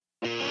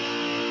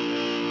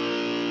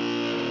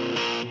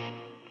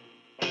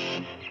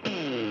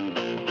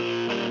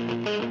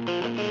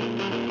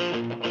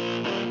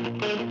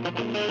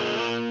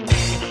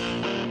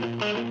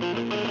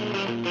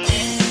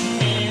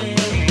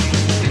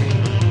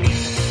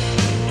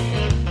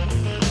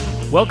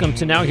Welcome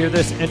to Now Hear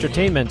This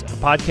Entertainment, a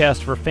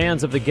podcast for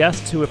fans of the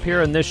guests who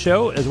appear in this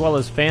show, as well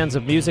as fans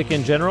of music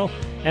in general,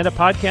 and a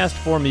podcast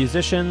for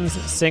musicians,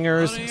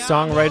 singers,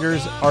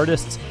 songwriters,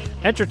 artists,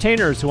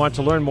 entertainers who want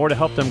to learn more to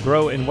help them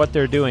grow in what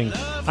they're doing.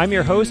 I'm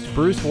your host,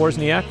 Bruce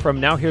Wozniak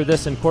from Now Hear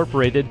This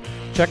Incorporated.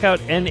 Check out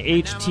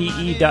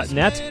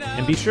NHTE.net,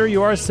 and be sure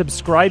you are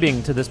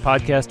subscribing to this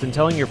podcast and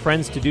telling your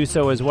friends to do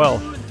so as well.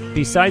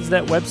 Besides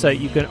that website,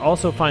 you can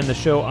also find the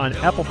show on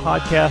Apple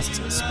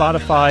Podcasts,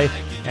 Spotify,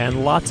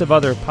 and lots of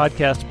other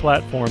podcast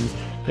platforms.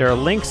 There are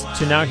links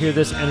to Now Hear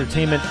This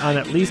Entertainment on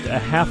at least a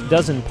half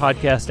dozen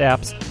podcast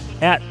apps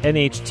at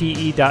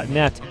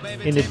NHTE.net.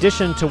 In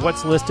addition to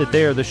what's listed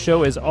there, the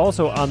show is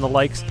also on the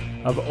likes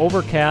of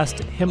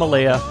Overcast,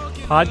 Himalaya,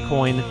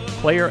 Podcoin,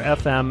 Player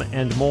FM,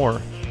 and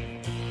more.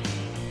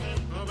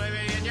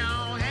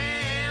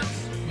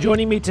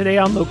 Joining me today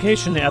on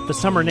location at the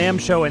Summer NAMM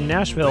Show in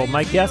Nashville,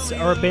 my guests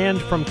are a band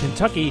from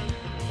Kentucky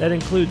that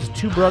includes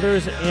two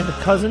brothers and a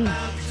cousin.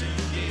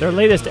 Their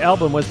latest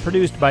album was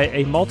produced by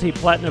a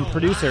multi-platinum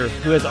producer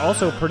who has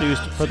also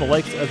produced for the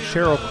likes of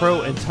Sheryl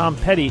Crow and Tom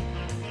Petty.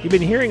 You've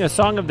been hearing a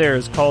song of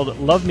theirs called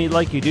Love Me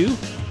Like You Do.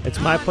 It's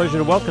my pleasure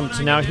to welcome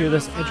to Now Hear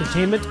This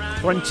Entertainment,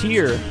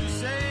 Frontier.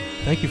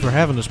 Thank you for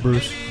having us,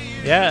 Bruce.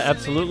 Yeah,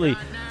 absolutely.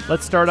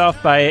 Let's start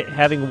off by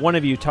having one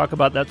of you talk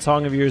about that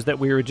song of yours that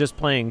we were just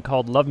playing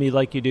called Love Me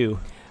Like You Do.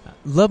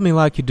 Love Me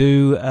Like You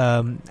Do,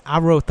 I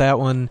wrote that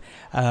one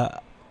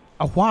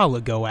a while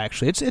ago,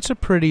 actually. It's a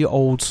pretty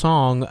old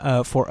song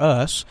for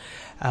us.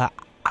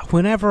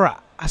 Whenever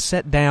I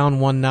sat down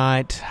one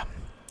night,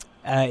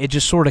 it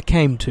just sort of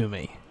came to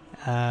me.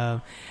 I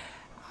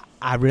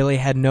really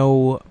had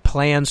no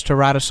plans to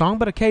write a song,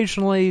 but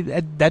occasionally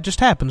that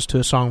just happens to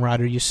a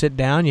songwriter. You sit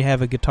down, you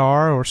have a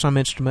guitar or some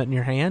instrument in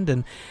your hand,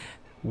 and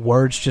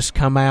words just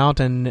come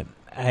out, and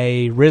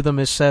a rhythm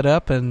is set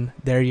up, and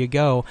there you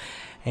go.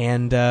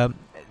 And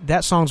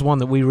that song's one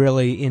that we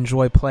really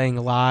enjoy playing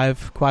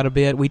live quite a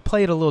bit. We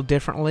play it a little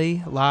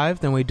differently live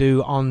than we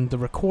do on the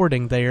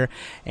recording there,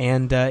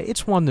 and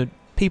it's one that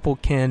people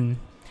can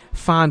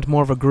find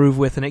more of a groove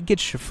with, and it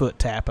gets your foot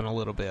tapping a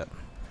little bit.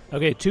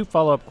 Okay, two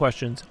follow-up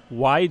questions.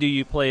 Why do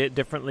you play it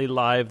differently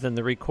live than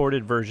the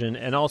recorded version?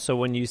 And also,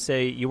 when you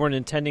say you weren't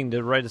intending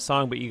to write a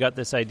song, but you got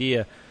this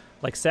idea,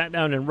 like sat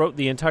down and wrote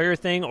the entire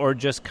thing, or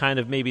just kind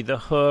of maybe the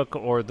hook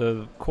or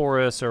the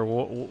chorus, or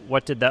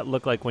what did that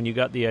look like when you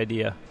got the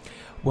idea?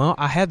 Well,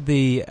 I had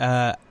the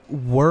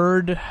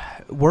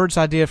words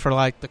idea for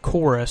like the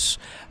chorus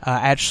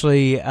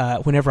actually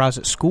whenever I was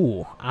at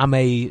school. I'm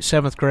a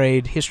 7th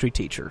grade history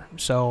teacher,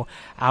 so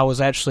I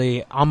was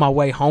actually on my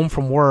way home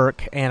from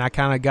work, and I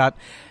kind of got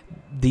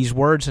these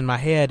words in my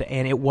head,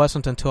 and it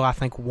wasn't until I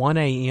think 1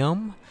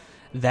 a.m.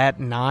 that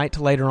night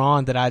later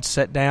on that I'd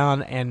sat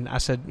down and I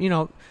said,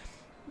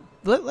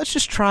 let's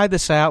just try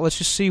this out. Let's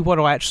just see what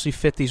will actually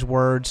fit these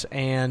words,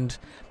 and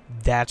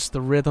that's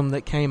the rhythm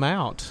that came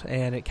out,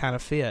 and it kind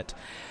of fit.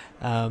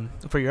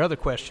 For your other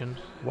question,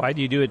 why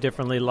do you do it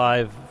differently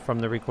live from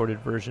the recorded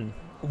version?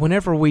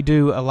 Whenever we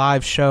do a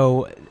live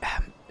show,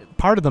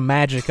 part of the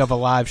magic of a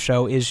live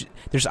show is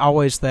there's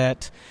always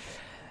that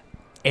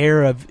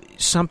air of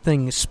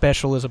something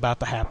special is about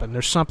to happen.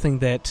 There's something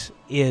that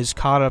is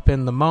caught up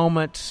in the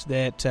moment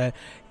that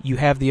you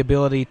have the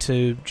ability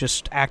to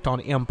just act on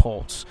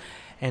impulse.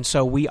 And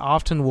so we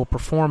often will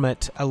perform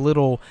it a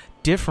little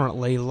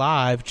differently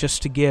live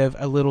just to give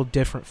a little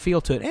different feel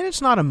to it. And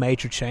it's not a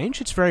major change.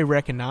 It's very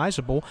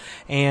recognizable,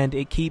 and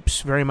it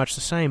keeps very much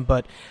the same.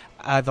 But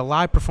the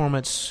live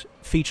performance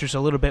features a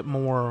little bit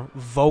more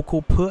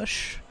vocal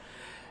push,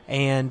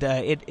 and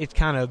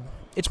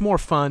it's more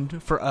fun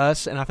for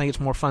us, and I think it's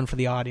more fun for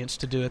the audience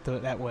to do it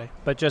that way.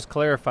 But just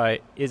clarify,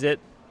 is it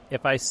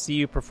if I see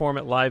you perform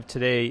it live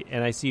today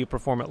and I see you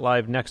perform it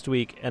live next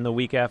week and the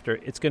week after,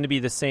 it's going to be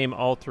the same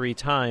all three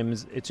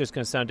times? It's just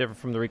going to sound different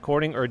from the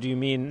recording? Or do you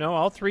mean, no,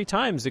 all three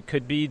times it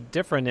could be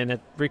different and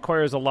it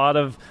requires a lot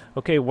of,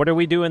 okay, what are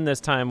we doing this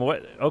time?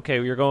 Okay,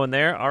 you're going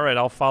there? All right,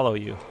 I'll follow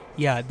you.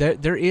 Yeah,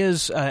 there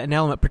is an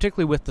element,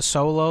 particularly with the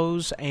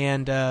solos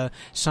and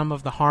some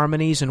of the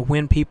harmonies and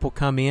when people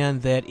come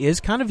in, that is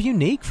kind of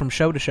unique from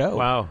show to show.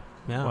 Wow.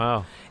 Yeah.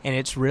 Wow. And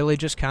it's really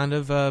just kind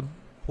of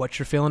what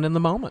you're feeling in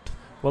the moment.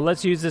 Well,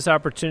 let's use this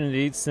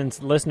opportunity, since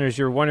listeners,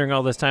 you're wondering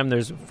all this time,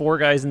 there's 4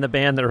 guys in the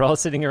band that are all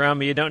sitting around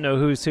me. You don't know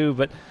who's who,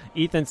 but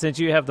Ethan, since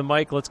you have the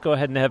mic, let's go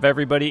ahead and have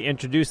everybody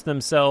introduce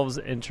themselves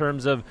in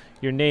terms of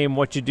your name,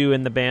 what you do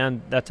in the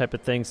band, that type of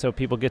thing, so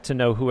people get to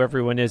know who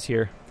everyone is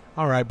here.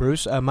 All right,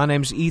 Bruce. My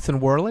name's Ethan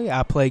Worley.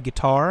 I play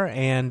guitar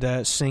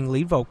and sing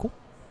lead vocal.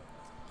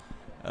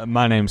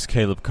 My name's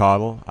Caleb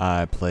Cottle.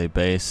 I play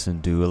bass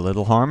and do a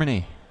little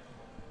harmony.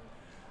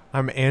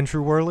 I'm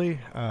Andrew Worley.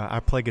 I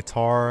play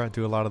guitar, I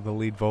do a lot of the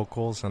lead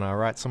vocals, and I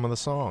write some of the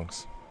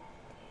songs.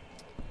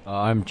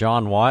 I'm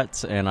John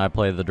Watts, and I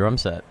play the drum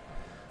set.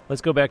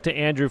 Let's go back to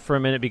Andrew for a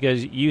minute,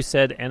 because you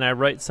said, and I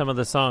write some of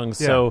the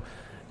songs. Yeah. So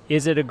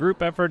Is it a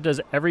group effort?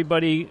 Does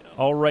everybody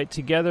all write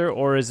together,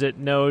 or is it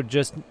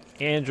just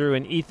Andrew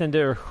and Ethan,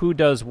 or who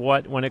does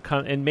what when it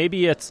comes? And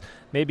maybe it's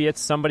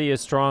somebody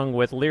is strong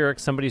with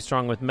lyrics, somebody's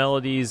strong with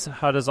melodies.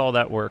 How does all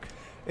that work?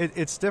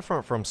 It's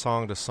different from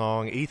song to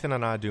song. Ethan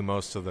and I do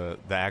most of the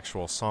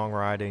actual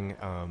songwriting,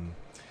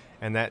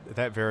 and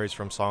that varies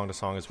from song to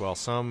song as well.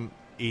 Some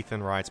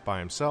Ethan writes by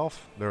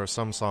himself. There are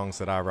some songs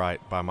that I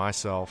write by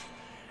myself.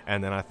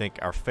 And then I think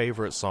our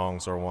favorite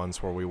songs are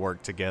ones where we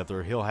work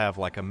together. He'll have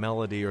like a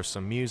melody or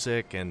some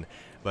music,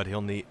 but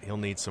he'll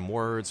need some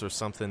words or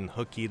something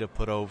hooky to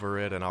put over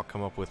it, and I'll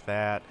come up with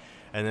that.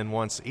 And then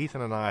once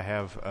Ethan and I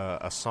have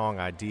a song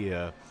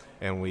idea,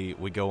 and we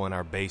go in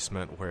our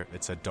basement where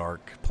it's a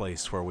dark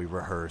place where we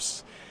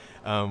rehearse,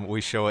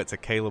 we show it to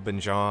Caleb and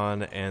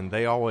John, and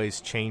they always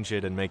change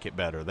it and make it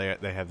better.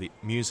 They have the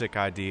music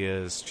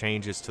ideas,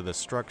 changes to the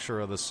structure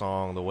of the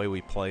song, the way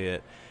we play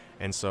it.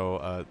 And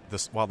so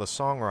while the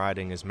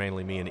songwriting is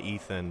mainly me and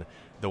Ethan,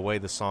 the way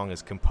the song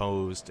is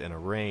composed and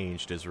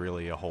arranged is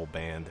really a whole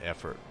band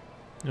effort.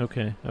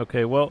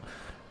 Okay. Well,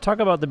 talk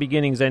about the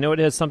beginnings. I know it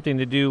has something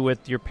to do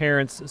with your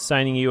parents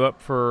signing you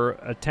up for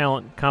a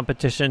talent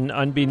competition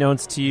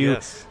unbeknownst to you.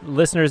 Yes.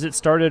 Listeners, it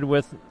started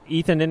with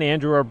Ethan and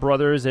Andrew are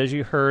brothers, as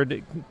you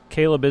heard.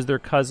 Caleb is their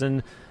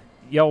cousin.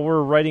 Y'all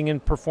were writing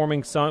and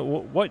performing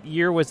songs. What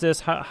year was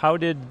this? How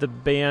did the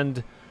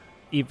band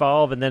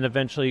evolve, and then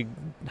eventually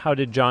how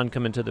did John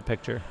come into the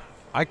picture?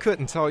 I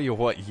couldn't tell you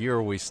what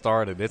year we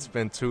started. It's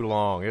been too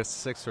long. It's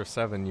 6 or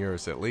 7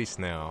 years at least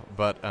now.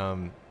 But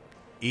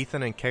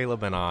Ethan and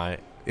Caleb and I,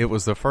 it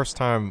was the first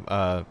time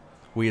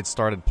we had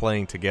started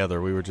playing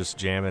together. We were just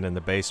jamming in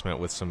the basement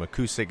with some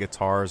acoustic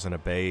guitars and a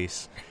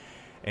bass.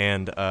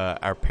 And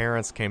our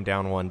parents came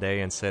down one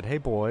day and said, "Hey,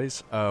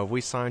 boys,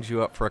 we signed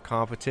you up for a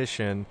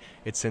competition.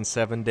 It's in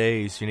 7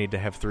 days. You need to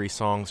have 3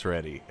 songs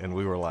ready." And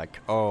we were like,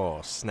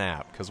 oh,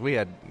 snap, because we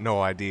had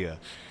no idea.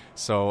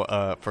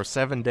 So for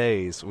 7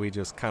 days, we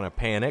just kind of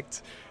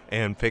panicked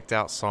and picked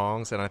out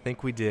songs. And I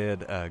think we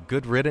did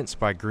Good Riddance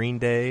by Green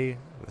Day,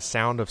 The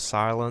Sound of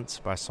Silence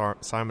by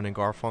Simon and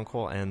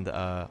Garfunkel, and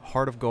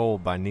Heart of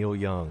Gold by Neil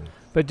Young.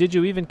 But did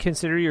you even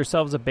consider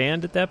yourselves a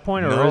band at that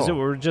point, or No. is it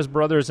we're just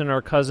brothers and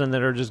our cousin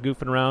that are just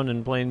goofing around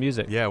and playing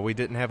music? Yeah, we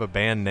didn't have a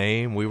band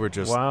name. We were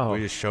just Wow. we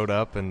just showed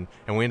up and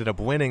we ended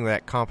up winning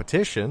that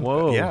competition.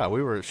 Whoa. Yeah,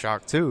 we were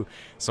shocked too.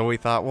 So we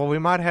thought, well, we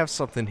might have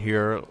something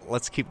here.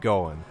 Let's keep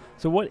going.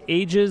 So what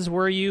ages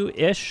were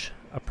you-ish,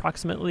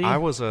 approximately? I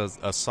was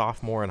a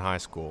sophomore in high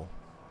school.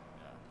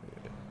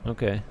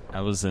 Okay.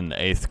 I was in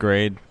 8th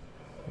grade.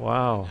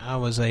 Wow. I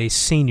was a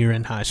senior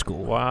in high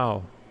school.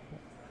 Wow.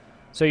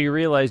 So you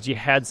realized you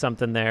had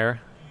something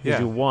there. Yeah.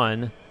 You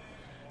won.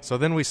 So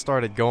then we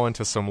started going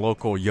to some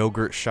local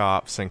yogurt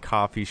shops and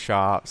coffee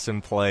shops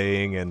and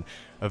playing, and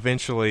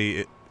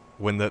eventually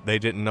when they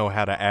didn't know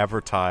how to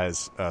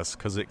advertise us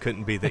because it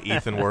couldn't be the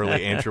Ethan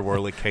Worley, Andrew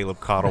Worley, Caleb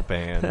Cottle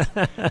band,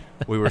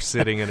 we were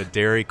sitting in a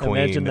Dairy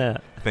Imagine Queen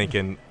that.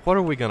 thinking, what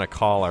are we going to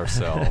call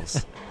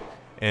ourselves?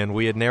 And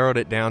we had narrowed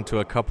it down to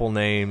a couple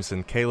names,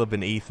 and Caleb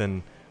and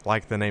Ethan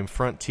liked the name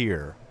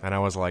Frontier. And I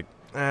was like,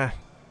 I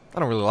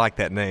don't really like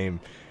that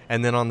name.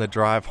 And then on the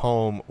drive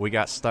home, we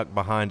got stuck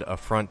behind a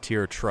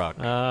Frontier truck.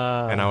 And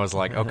I was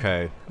like,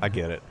 okay, I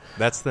get it.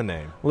 That's the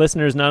name.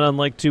 Listeners, not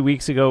unlike 2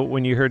 weeks ago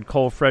when you heard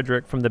Cole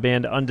Frederick from the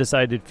band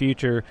Undecided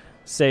Future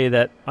say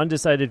that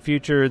Undecided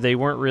Future, they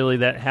weren't really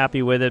that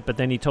happy with it, but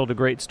then he told a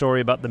great story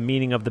about the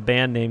meaning of the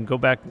band name. Go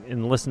back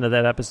and listen to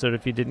that episode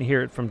if you didn't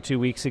hear it from 2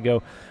 weeks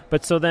ago.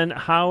 But so then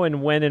how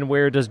and when and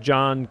where does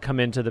John come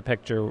into the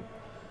picture?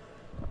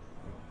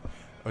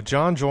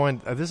 John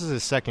joined, this is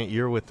his second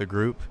year with the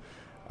group.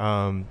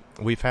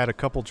 We've had a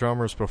couple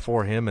drummers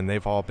before him, and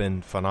they've all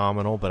been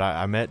phenomenal. But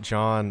I met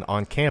John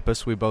on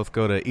campus. We both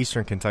go to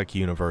Eastern Kentucky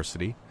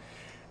University.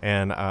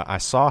 And I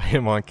saw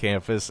him on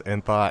campus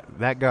and thought,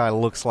 that guy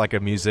looks like a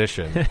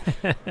musician.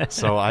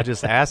 So I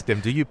just asked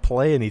him, do you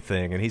play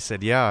anything? And he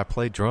said, yeah, I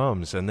play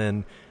drums. And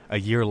then a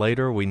year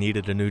later, we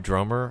needed a new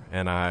drummer.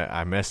 And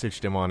I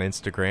messaged him on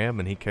Instagram,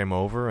 and he came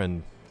over,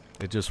 and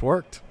it just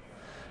worked.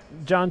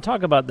 John,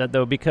 talk about that,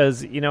 though,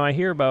 because, I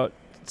hear about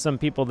some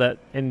people that,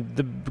 and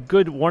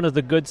one of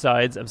the good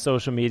sides of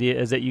social media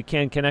is that you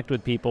can connect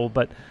with people,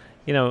 but,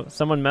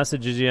 someone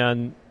messages you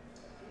on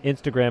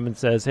Instagram and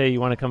says, hey, you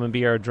want to come and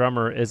be our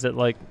drummer? Is it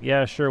like,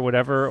 yeah, sure,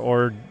 whatever,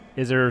 or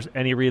is there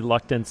any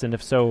reluctance? And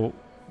if so,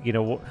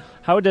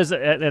 how does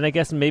it, and I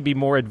guess maybe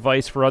more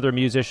advice for other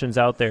musicians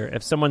out there,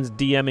 if someone's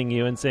DMing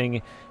you and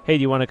saying, hey,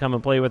 do you want to come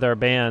and play with our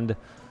band?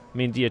 I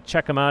mean, do you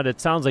check them out?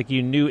 It sounds like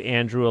you knew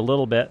Andrew a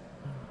little bit.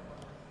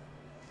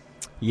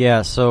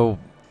 Yeah, so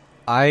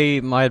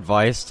my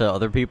advice to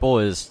other people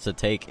is to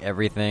take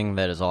everything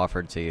that is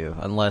offered to you,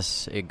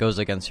 unless it goes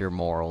against your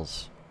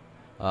morals.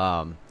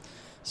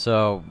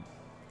 So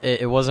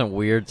it wasn't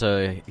weird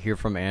to hear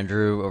from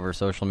Andrew over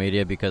social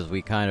media because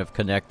we kind of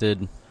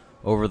connected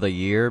over the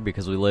year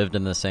because we lived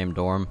in the same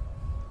dorm.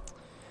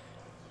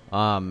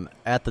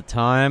 At the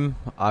time,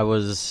 I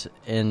was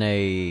in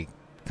a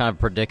kind of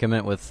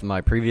predicament with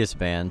my previous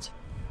band,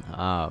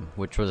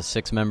 which was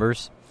 6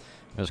 members.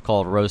 It was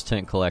called Rose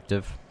Tint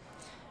Collective.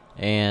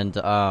 And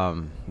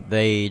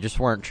they just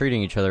weren't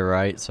treating each other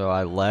right, so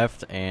I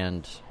left,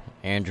 and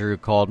Andrew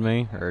called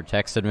me or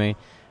texted me,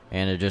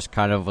 and it just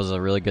kind of was a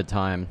really good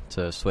time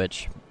to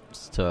switch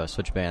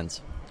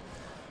bands.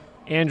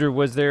 Andrew,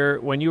 was there,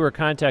 when you were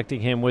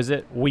contacting him, was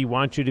it, we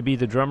want you to be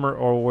the drummer,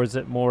 or was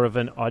it more of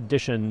an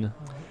audition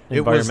environment?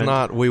 It was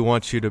not, we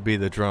want you to be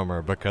the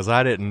drummer, because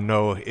I didn't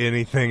know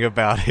anything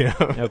about him.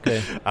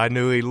 Okay. I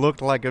knew he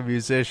looked like a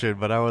musician,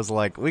 but I was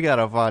like, we got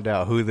to find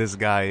out who this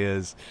guy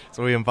is.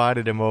 So we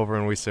invited him over,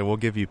 and we said, we'll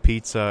give you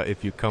pizza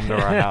if you come to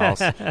our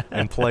house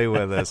and play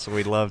with us.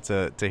 We'd love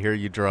to hear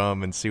you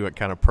drum and see what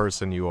kind of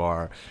person you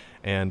are.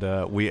 And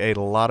we ate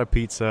a lot of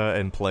pizza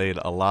and played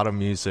a lot of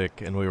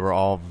music, and we were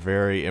all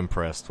very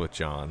impressed with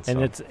John. So.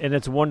 And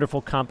it's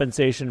wonderful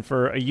compensation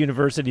for a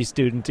university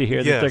student to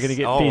hear that they're going to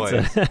get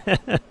always.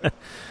 pizza.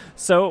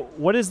 So,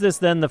 what is this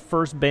then? The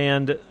first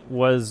band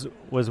was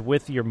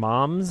with your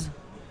mom's?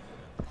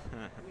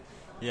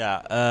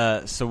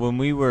 Yeah. So when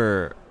we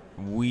were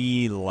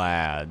wee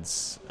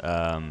lads,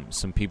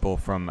 some people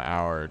from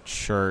our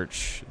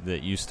church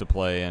that used to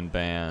play in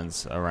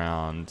bands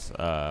around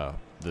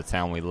the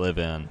town we live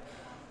in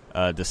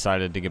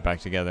decided to get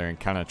back together and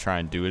kind of try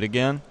and do it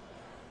again.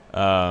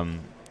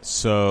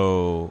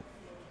 So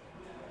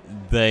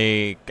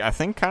they, I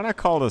think, kind of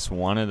called us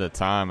one at a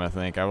time. I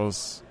think I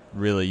was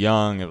really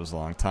young. It was a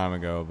long time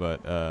ago,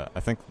 but I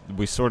think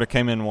we sort of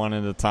came in one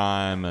at a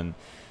time and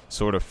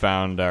sort of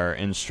found our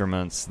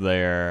instruments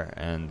there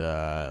and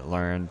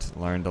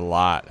learned a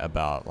lot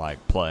about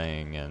like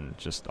playing and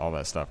just all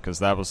that stuff, because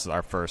that was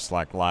our first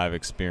like live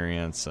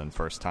experience and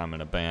first time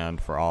in a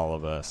band for all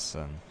of us.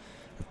 And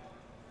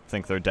I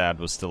think their dad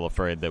was still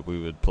afraid that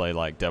we would play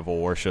like devil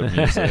worship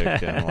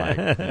music and like,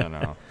 you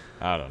know,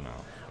 I don't know.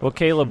 Well,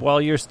 Caleb, while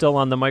you're still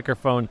on the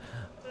microphone,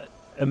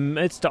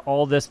 amidst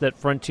all this that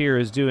Frontier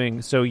is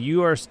doing, so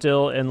you are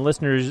still, and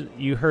listeners,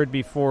 you heard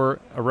before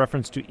a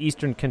reference to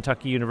Eastern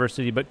Kentucky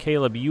University, but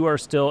Caleb, you are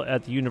still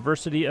at the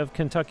University of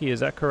Kentucky,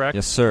 is that correct?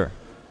 Yes, sir.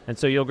 And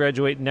so you'll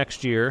graduate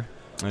next year.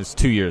 It's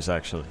 2 years,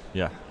 actually,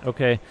 yeah.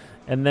 Okay.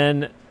 And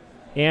then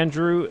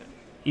Andrew,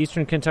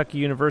 Eastern Kentucky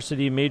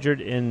University,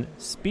 majored in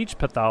speech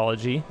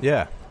pathology.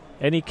 Yeah.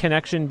 Any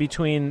connection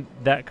between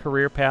that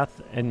career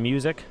path and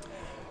music?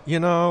 You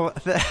know,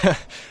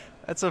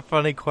 that's a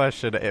funny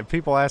question.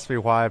 People ask me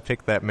why I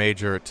picked that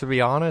major. To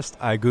be honest,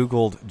 I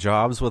Googled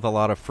jobs with a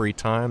lot of free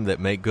time that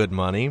make good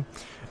money,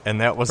 and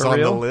that was on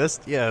the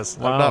list. Yes,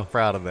 wow. I'm not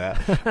proud of that.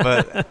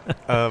 But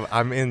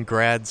I'm in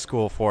grad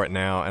school for it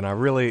now, and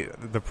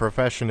the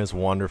profession is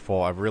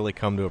wonderful. I've really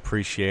come to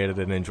appreciate it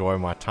and enjoy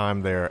my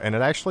time there. And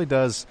it actually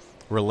does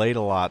relate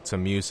a lot to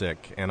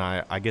music, and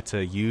I get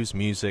to use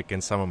music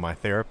in some of my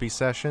therapy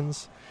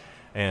sessions.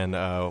 And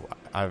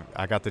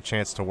I got the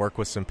chance to work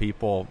with some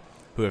people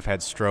who have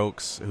had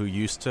strokes who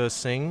used to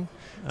sing.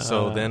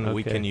 So then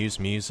we can use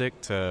music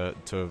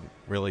to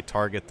really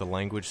target the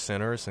language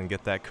centers and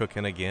get that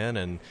cooking again.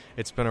 And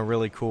it's been a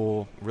really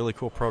cool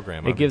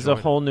program. It gives a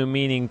whole new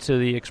meaning to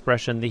the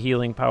expression, the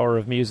healing power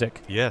of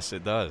music. Yes,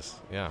 it does.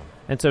 Yeah.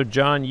 And so,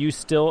 John, you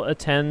still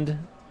attend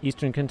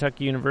Eastern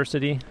Kentucky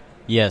University?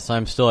 Yes,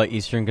 I'm still at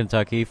Eastern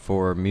Kentucky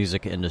for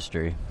music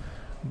industry.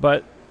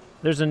 But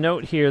there's a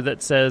note here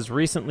that says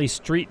recently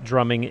street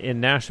drumming in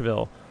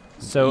Nashville.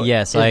 So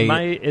yes,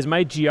 is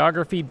my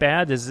geography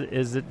bad? Is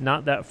it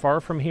not that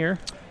far from here?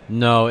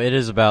 No, it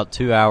is about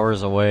 2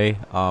 hours away.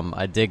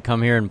 I did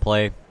come here and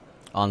play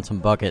on some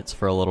buckets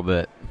for a little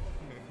bit.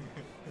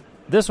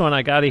 This one,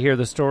 I got to hear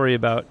the story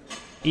about.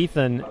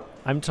 Ethan,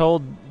 I'm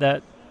told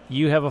that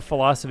you have a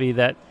philosophy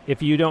that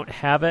if you don't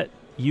have it,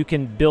 you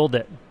can build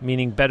it,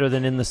 meaning better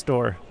than in the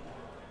store.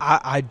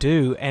 I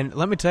do, and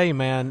let me tell you,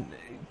 man,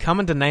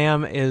 coming to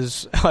NAMM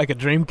is like a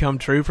dream come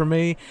true for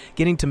me.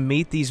 Getting to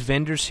meet these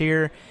vendors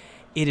here,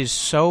 it is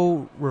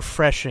so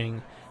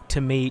refreshing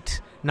to meet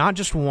not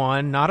just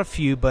one, not a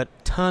few, but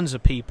tons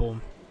of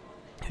people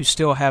who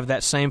still have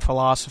that same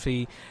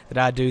philosophy that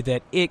I do,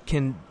 that it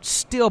can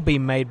still be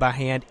made by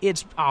hand.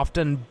 It's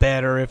often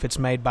better if it's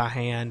made by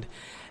hand.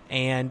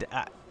 And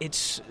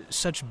it's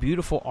such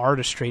beautiful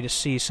artistry to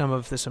see some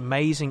of this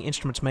amazing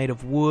instruments made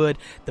of wood,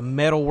 the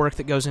metal work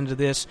that goes into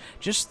this,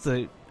 just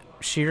the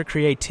sheer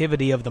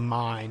creativity of the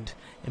mind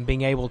and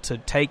being able to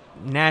take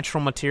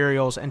natural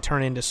materials and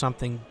turn into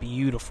something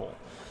beautiful.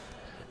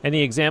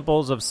 Any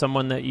examples of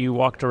someone that you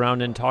walked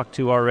around and talked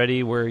to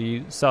already where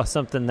you saw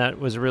something that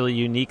was really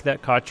unique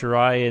that caught your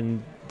eye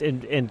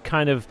and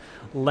kind of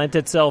lent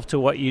itself to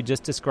what you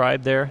just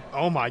described there?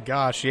 Oh my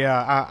gosh,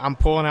 yeah. I'm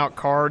pulling out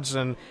cards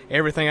and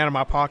everything out of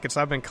my pockets.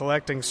 I've been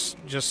collecting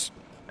just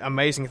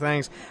amazing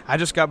things. I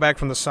just got back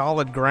from the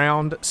solid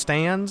ground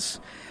stands,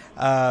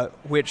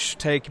 which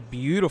take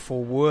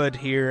beautiful wood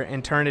here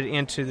and turn it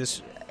into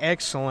this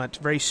excellent,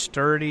 very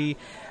sturdy,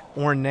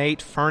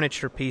 ornate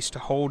furniture piece to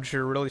hold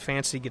your really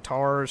fancy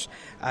guitars.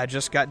 I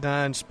just got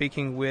done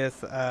speaking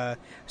with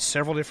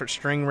several different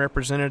string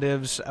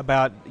representatives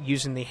about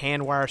using the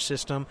hand wire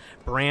system,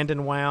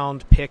 Brandon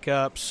wound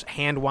pickups,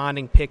 hand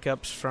winding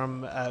pickups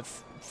from 50s,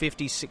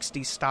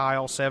 60s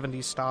style,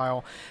 70s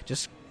style,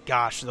 just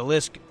gosh, the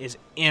list is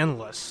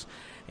endless.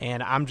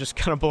 And I'm just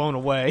kind of blown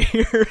away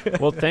here.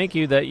 Well, thank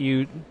you that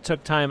you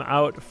took time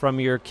out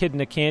from your kid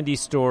in a candy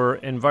store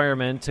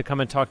environment to come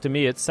and talk to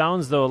me. It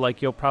sounds, though,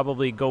 like you'll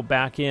probably go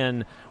back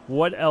in.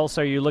 What else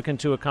are you looking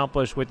to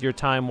accomplish with your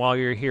time while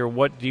you're here?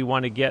 What do you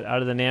want to get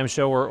out of the NAMM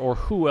show, or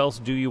who else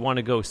do you want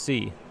to go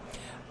see?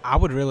 I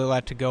would really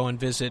like to go and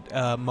visit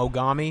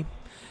Montgomery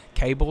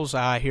Cables.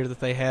 I hear that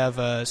they have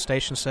a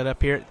station set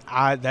up here.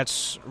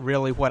 That's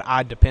really what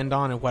I depend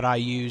on and what I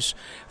use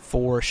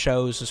for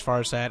shows as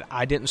far as that.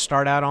 I didn't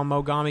start out on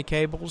Montgomery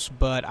Cables,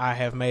 but I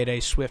have made a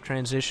swift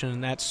transition,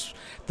 and that's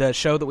the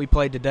show that we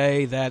played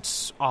today.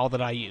 That's all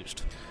that I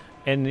used.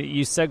 And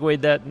you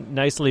segued that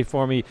nicely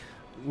for me.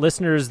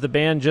 Listeners, the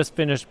band just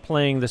finished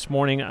playing this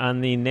morning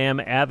on the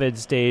NAMM Avid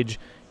stage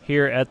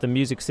here at the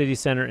Music City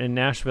Center in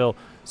Nashville.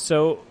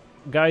 So,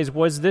 guys,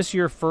 was this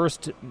your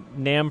first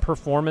NAMM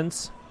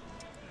performance?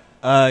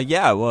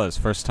 Yeah, it was.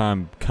 First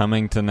time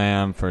coming to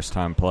NAMM, first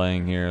time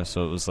playing here,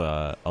 so it was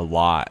a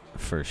lot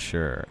for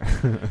sure.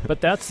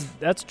 But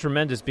that's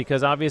tremendous,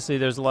 because obviously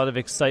there's a lot of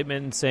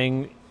excitement in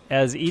saying,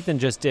 as Ethan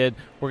just did,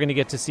 we're going to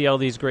get to see all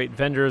these great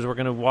vendors, we're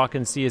going to walk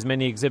and see as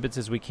many exhibits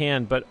as we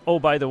can, but oh,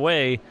 by the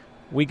way,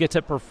 we get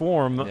to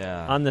perform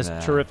on this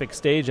terrific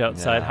stage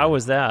outside. Yeah. How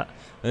was that?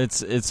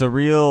 It's a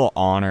real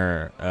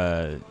honor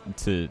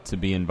to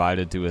be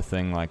invited to a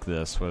thing like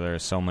this, where there are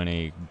so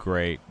many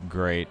great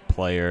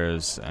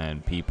players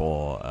and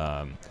people.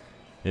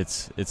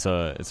 It's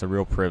a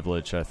real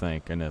privilege, I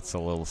think, and it's a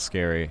little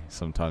scary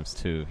sometimes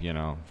too,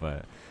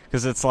 but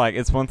because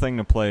it's one thing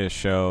to play a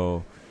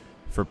show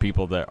for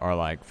people that are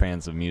like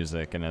fans of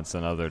music, and it's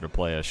another to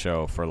play a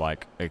show for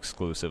like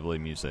exclusively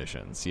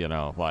musicians.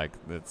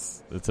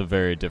 It's a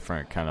very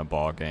different kind of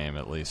ball game,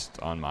 at least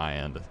on my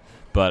end.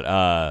 But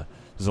it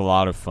was a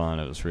lot of fun.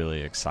 It was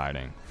really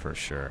exciting for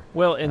sure.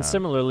 Well, and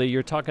similarly,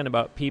 you're talking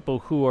about people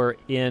who are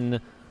in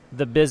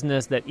the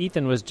business that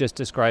Ethan was just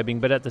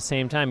describing, but at the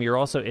same time, you're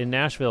also in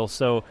Nashville.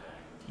 So,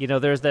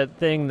 there's that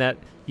thing that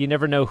you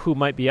never know who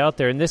might be out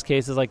there. In this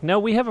case, it's like, no,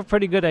 we have a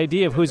pretty good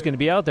idea of who's going to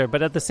be out there,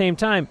 but at the same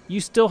time,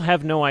 you still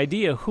have no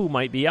idea who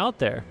might be out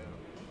there.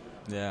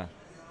 Yeah.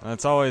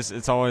 It's always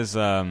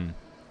I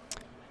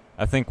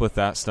think with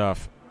that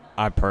stuff,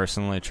 I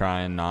personally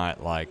try and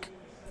not like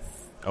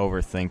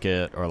overthink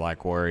it or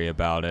like worry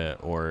about it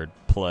or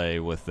play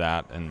with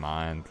that in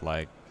mind,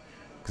 like,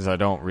 because I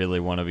don't really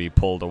want to be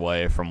pulled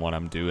away from what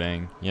I'm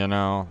doing,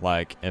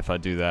 like if I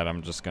do that,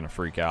 I'm just going to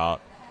freak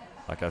out.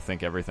 Like, I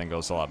think everything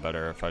goes a lot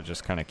better if I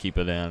just kind of keep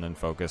it in and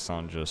focus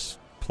on just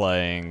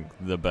playing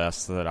the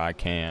best that I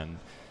can,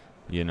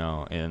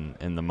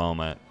 in the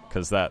moment.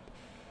 Because that,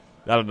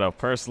 I don't know,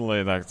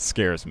 personally, that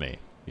scares me.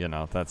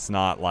 That's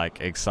not,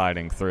 like,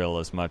 exciting thrill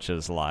as much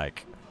as,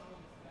 like,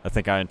 I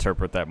think I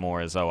interpret that more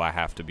as, I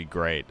have to be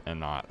great, and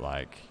not,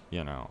 like,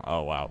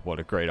 oh, wow, what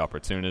a great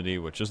opportunity,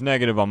 which is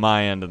negative on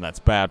my end, and that's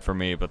bad for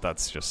me, but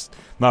that's just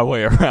my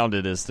way around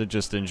it, is to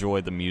just enjoy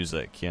the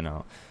music,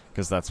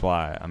 because that's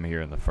why I'm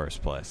here in the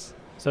first place.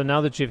 So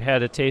now that you've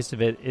had a taste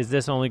of it, is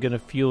this only going to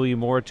fuel you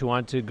more to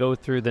want to go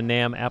through the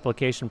NAMM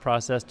application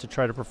process to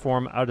try to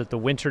perform out at the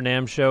Winter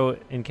NAMM Show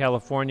in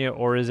California,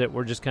 or is it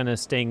we're just kind of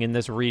staying in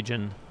this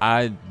region?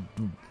 I'm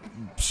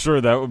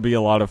sure that would be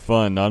a lot of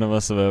fun. None of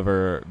us have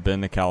ever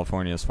been to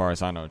California, as far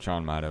as I know.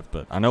 John might have,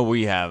 but I know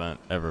we haven't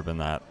ever been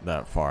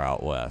that far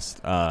out west.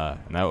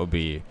 And that would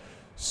be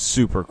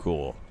super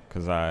cool.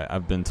 Because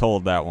I've been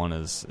told that one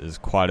is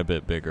quite a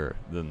bit bigger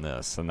than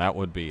this. And that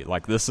would be,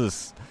 like, this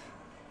is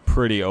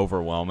pretty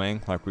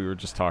overwhelming. Like, we were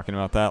just talking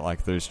about that.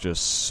 Like, there's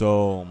just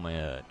so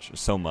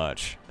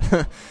much.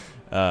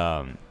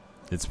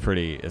 It's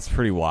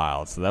pretty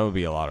wild. So that would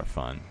be a lot of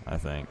fun, I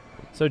think.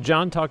 So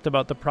John talked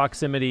about the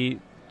proximity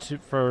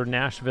for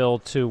Nashville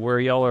to where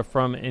y'all are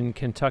from in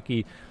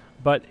Kentucky.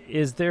 But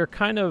is there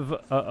kind of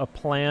a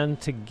plan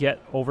to get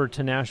over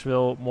to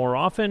Nashville more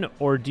often,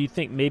 or do you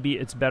think maybe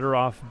it's better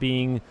off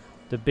being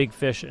the big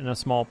fish in a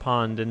small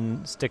pond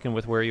and sticking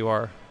with where you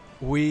are?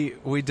 We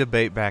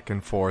debate back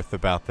and forth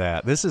about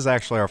that. This is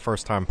actually our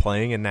first time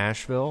playing in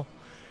Nashville,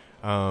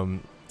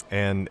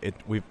 and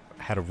we've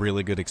had a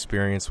really good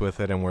experience with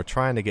it, and we're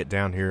trying to get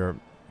down here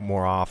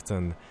more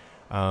often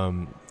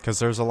because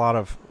there's a lot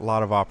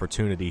of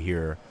opportunity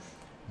here.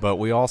 But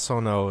we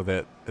also know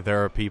that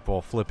there are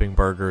people flipping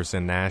burgers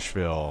in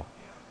Nashville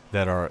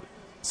that are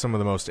some of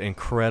the most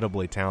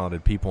incredibly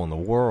talented people in the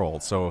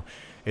world. So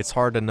it's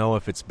hard to know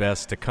if it's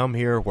best to come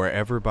here where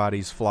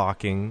everybody's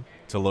flocking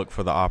to look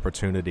for the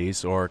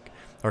opportunities or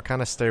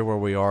kind of stay where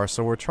we are.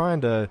 So we're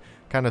trying to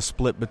kind of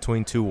split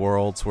between two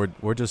worlds.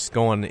 We're just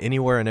going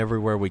anywhere and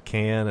everywhere we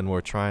can, and we're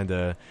trying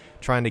to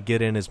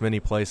get in as many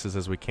places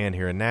as we can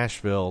here in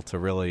Nashville to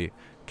really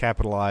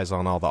capitalize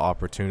on all the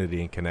opportunity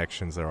and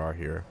connections there are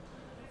here.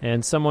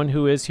 And someone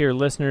who is here,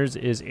 listeners,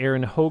 is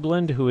Aaron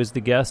Hoagland, who is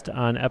the guest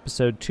on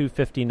episode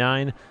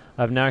 259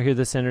 of Now Hear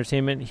This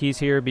Entertainment. He's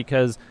here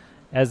because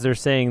as they're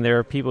saying, there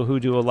are people who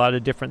do a lot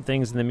of different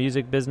things in the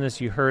music business.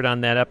 You heard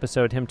on that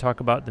episode him talk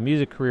about the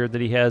music career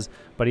that he has,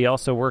 but he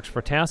also works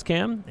for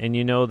Tascam, and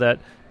you know that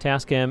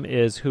Tascam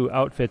is who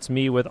outfits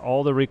me with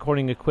all the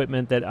recording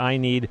equipment that I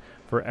need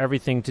for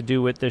everything to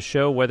do with this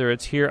show, whether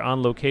it's here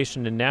on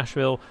location in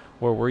Nashville,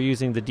 where we're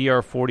using the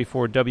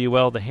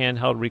DR44WL, the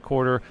handheld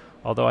recorder,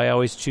 although I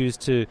always choose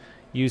to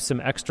use some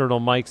external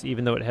mics,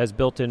 even though it has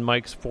built-in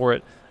mics for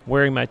it,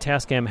 wearing my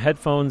Tascam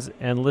headphones.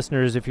 And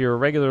listeners, if you're a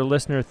regular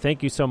listener,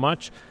 thank you so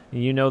much.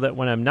 And you know that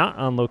when I'm not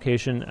on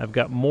location, I've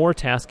got more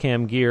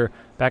Tascam gear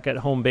back at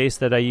home base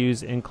that I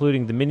use,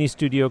 including the Mini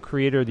Studio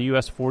Creator, the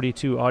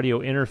US42 audio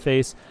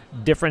interface,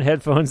 different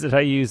headphones that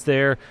I use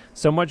there.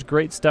 So much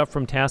great stuff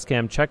from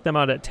Tascam. Check them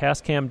out at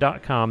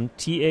tascam.com,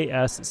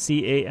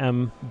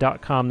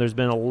 TASCAM.com. There's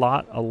been a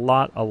lot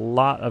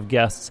of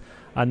guests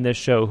on this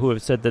show who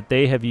have said that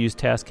they have used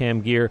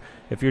Tascam gear.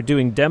 If you're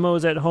doing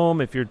demos at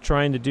home, if you're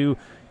trying to do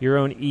your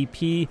own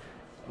EP,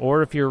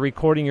 or if you're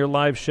recording your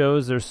live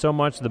shows, there's so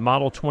much. The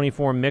Model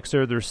 24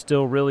 mixer, they're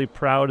still really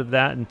proud of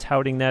that and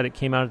touting that. It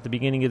came out at the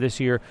beginning of this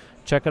year.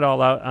 Check it all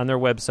out on their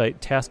website,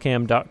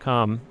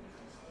 tascam.com.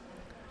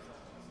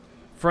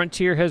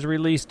 Frontier has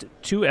released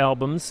 2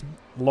 albums,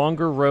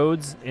 Longer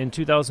Roads in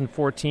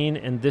 2014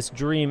 and This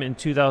Dream in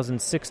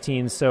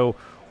 2016. So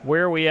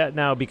where are we at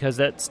now? Because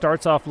that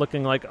starts off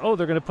looking like, oh,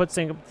 they're going to put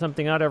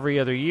something out every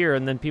other year,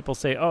 and then people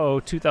say, oh,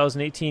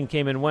 2018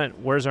 came and went.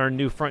 Where's our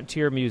new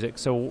Frontier music?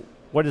 So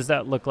what does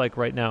that look like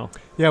right now?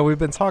 Yeah, we've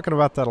been talking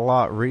about that a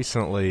lot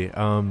recently.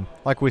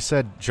 Like we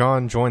said,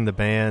 John joined the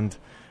band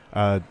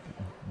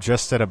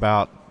just at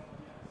about,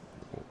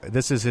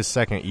 this is his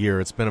second year.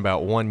 It's been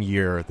about 1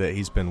 year that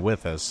he's been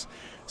with us.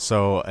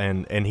 So,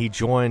 and he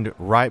joined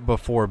right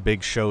before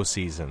big show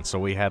season. So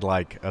we had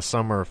like a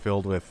summer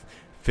filled with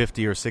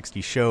 50 or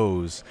 60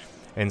 shows,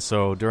 and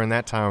so during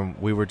that time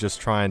we were just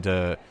trying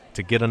to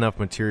get enough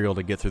material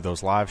to get through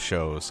those live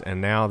shows. And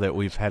now that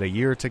we've had a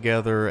year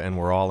together and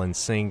we're all in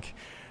sync,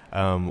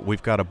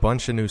 we've got a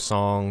bunch of new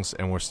songs,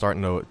 and we're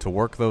starting to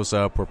work those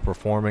up. We're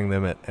performing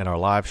them at our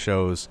live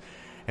shows,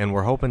 and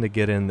we're hoping to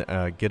get in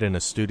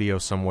a studio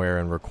somewhere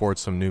and record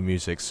some new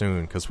music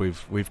soon, because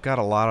we've got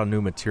a lot of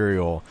new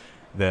material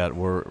that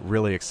we're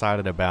really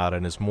excited about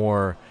and is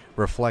more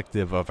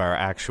reflective of our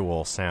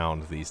actual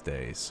sound these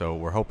days. So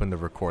we're hoping to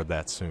record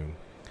that soon.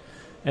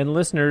 And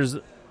listeners,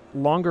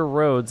 Longer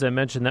Roads, I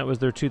mentioned that was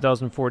their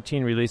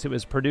 2014 release. It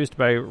was produced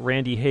by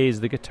Randy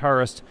Hayes, the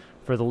guitarist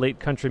for the late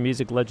country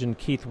music legend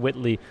Keith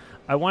Whitley.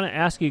 I want to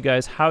ask you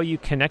guys how you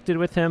connected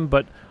with him,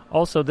 but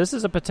also this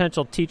is a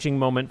potential teaching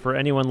moment for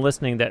anyone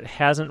listening that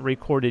hasn't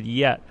recorded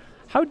yet.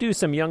 How do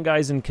some young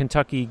guys in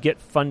Kentucky get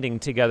funding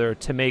together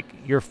to make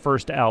your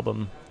first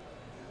album?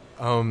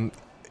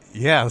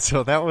 Yeah,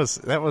 so that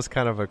was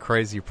kind of a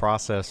crazy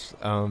process.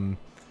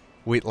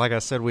 Like I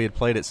said, we had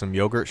played at some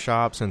yogurt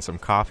shops and some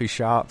coffee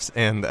shops,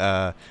 and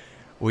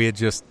we had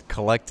just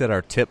collected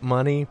our tip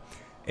money,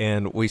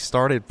 and we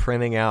started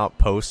printing out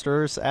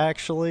posters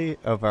actually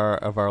of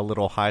our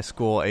little high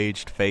school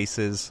aged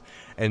faces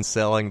and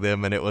selling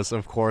them. And it was,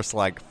 of course,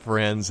 like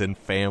friends and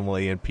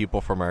family and people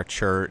from our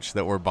church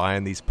that were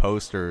buying these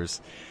posters.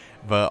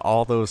 But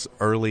all those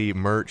early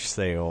merch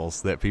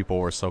sales that people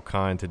were so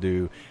kind to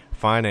do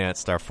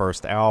financed our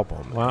first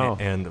album. Wow.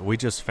 And we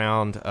just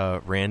found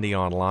Randy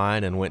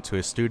online and went to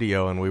his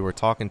studio, and we were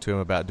talking to him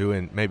about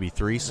doing maybe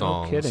 3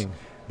 songs. No kidding.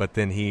 But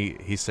then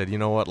he said, you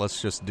know what,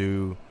 let's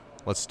do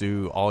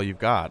All You've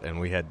Got. And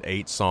we had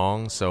 8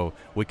 songs, so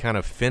we kind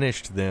of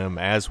finished them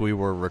as we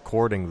were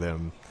recording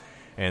them.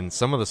 And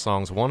some of the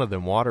songs, one of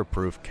them,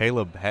 Waterproof,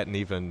 Caleb hadn't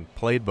even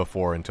played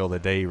before until the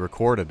day he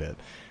recorded it.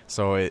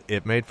 So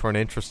it made for an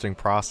interesting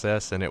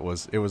process, and it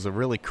was a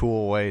really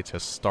cool way to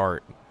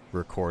start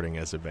recording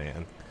as a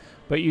band.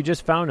 But you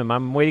just found him.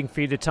 I'm waiting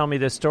for you to tell me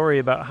this story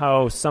about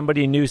how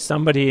somebody knew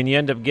somebody and you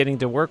end up getting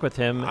to work with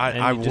him.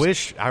 I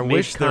wish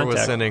there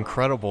was an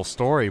incredible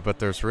story, but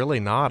there's really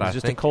not. It's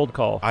just a cold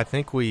call. I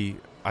think we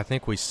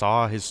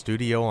saw his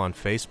studio on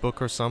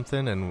Facebook or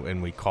something,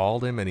 and we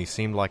called him, and he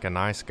seemed like a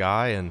nice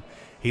guy, and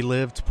he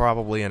lived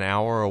probably an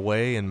hour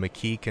away in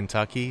McKee,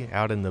 Kentucky,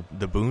 out in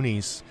the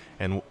boonies,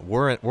 and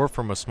we're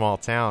from a small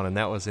town, and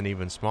that was an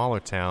even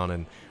smaller town,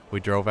 and we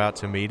drove out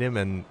to meet him,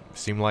 and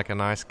seemed like a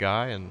nice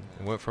guy, and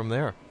went from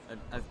there.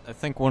 I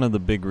think one of the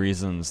big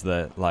reasons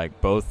that like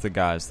both the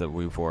guys that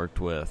we've worked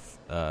with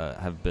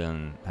have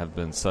been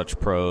such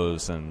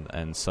pros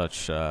and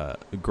such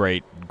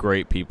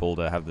great people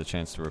to have the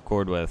chance to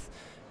record with.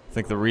 I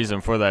think the reason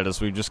for that is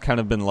we've just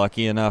kind of been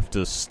lucky enough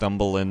to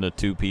stumble into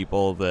 2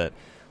 people that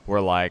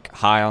were like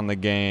high on the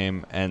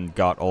game and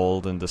got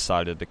old and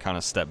decided to kind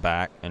of step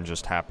back and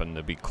just happened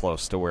to be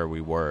close to where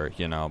we were,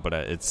 you know. But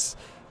it's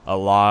a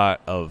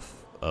lot of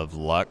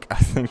luck, I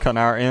think, on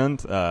our end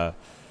to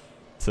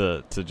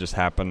just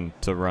happen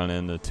to run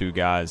into 2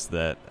 guys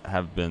that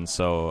have been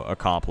so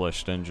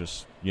accomplished and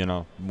just, you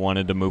know,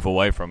 wanted to move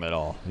away from it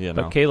all, you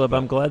know. But Caleb,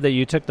 I'm glad that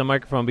you took the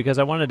microphone, because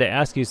I wanted to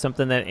ask you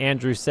something that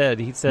Andrew said.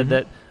 He said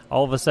that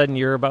all of a sudden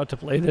you're about to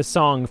play this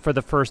song for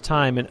the first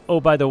time, and oh,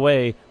 by the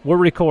way, we're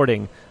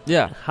recording.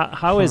 Yeah.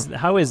 How is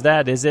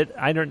that? Is it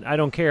I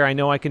don't care, I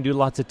know I can do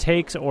lots of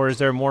takes, or is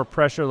there more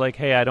pressure like,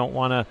 hey, I don't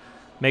want to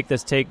make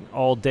this take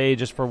all day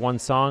just for one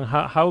song?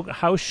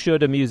 How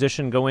should a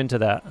musician go into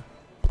that?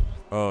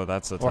 Oh,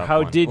 that's a tough one. Or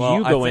how did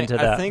you go into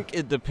that? I think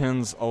it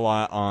depends a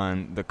lot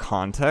on the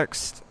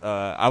context.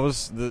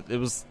 It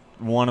was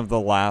one of the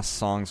last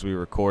songs we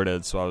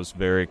recorded, so I was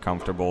very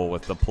comfortable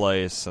with the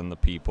place and the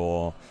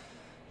people,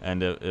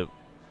 and it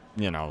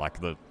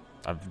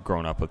I've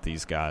grown up with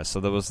these guys, so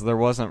there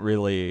wasn't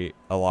really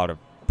a lot of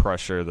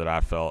pressure that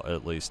I felt,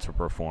 at least, to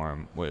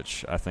perform,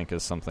 which I think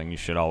is something you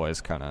should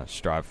always kind of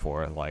strive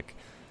for. Like,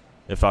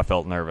 if I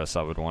felt nervous,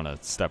 I would want to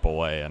step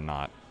away and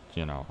not,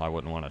 I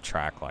wouldn't want to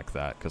track like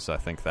that, because I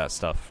think that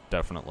stuff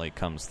definitely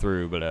comes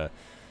through. But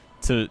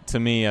to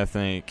me, I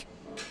think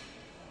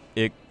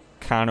it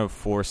kind of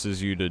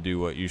forces you to do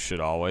what you should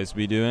always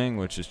be doing,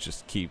 which is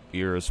just keep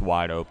ears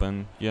wide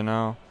open,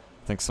 I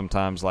think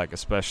sometimes, like,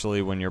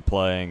 especially when you're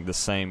playing the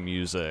same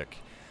music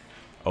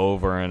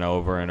over and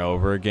over and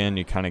over again,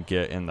 you kind of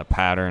get in the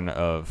pattern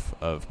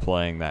of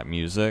playing that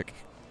music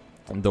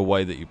and the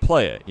way that you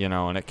play it,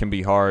 and it can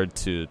be hard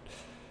to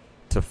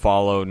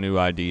follow new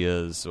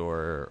ideas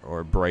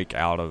or break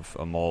out of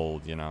a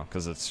mold,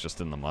 because it's just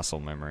in the muscle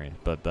memory.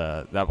 But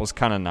that was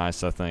kind of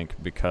nice, I think,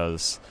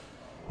 because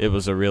it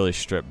was a really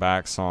stripped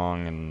back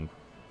song, and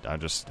I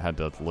just had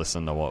to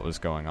listen to what was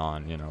going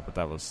on, but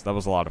that was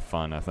a lot of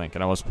fun, I think.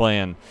 And I was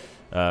playing,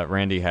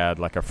 Randy had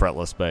like a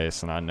fretless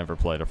bass, and I never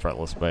played a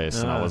fretless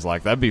bass, and I was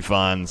like, that'd be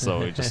fun,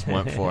 so we just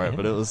went for it.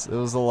 But it was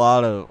a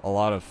lot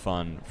of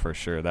fun, for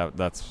sure.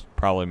 That's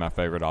probably my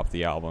favorite off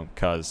the album,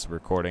 because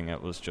recording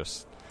it was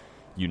just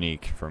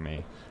unique for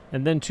me.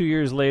 And then 2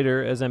 years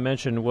later, as I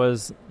mentioned,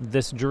 was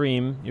This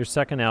Dream, your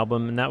second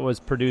album, and that was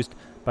produced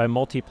by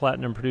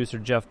multi-platinum producer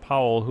Jeff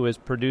Powell, who has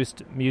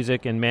produced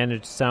music and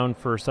managed sound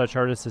for such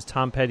artists as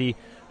Tom Petty,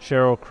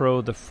 Sheryl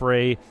Crow, The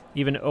Fray,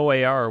 even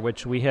OAR,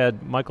 which we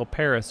had Michael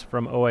Paris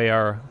from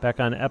OAR back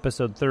on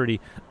episode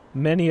 30.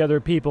 Many other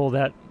people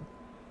that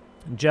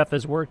Jeff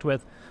has worked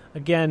with.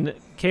 Again,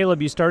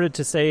 Caleb, you started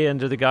to say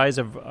under the guise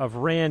of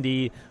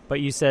Randy,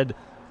 but you said,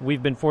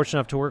 we've been fortunate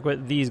enough to work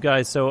with these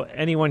guys. So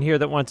anyone here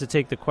that wants to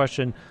take the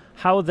question,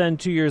 how then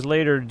 2 years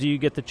later do you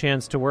get the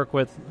chance to work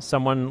with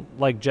someone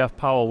like Jeff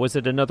Powell? Was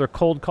it another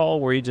cold call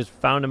where you just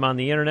found him on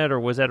the internet, or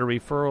was that a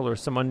referral, or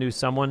someone knew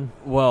someone?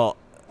 Well,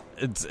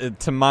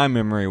 to my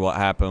memory, what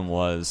happened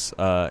was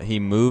he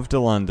moved to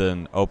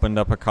London, opened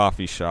up a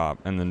coffee shop,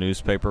 and the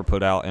newspaper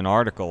put out an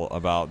article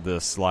about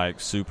this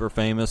like super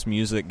famous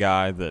music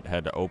guy that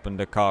had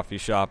opened a coffee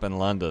shop in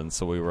London.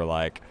 So we were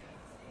like,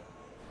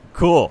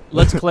 cool.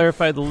 Let's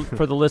clarify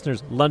for the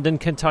listeners. London,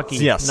 Kentucky.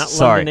 Yes, not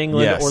sorry. London,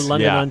 England, yes, or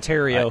London,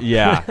 Ontario.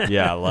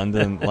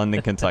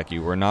 London, Kentucky.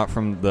 We're not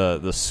from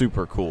the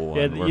super cool one.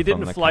 Yeah, you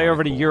didn't fly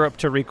over to Europe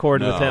to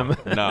record with him.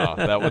 No,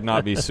 that would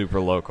not be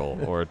super local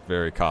or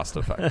very cost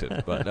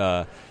effective.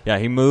 But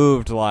he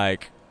moved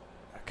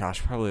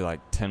probably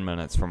like 10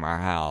 minutes from our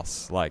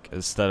house. Like,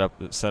 set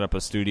up a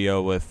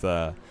studio with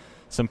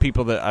some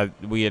people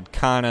that we had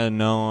kind of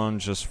known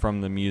just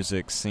from the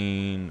music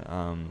scene,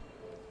 and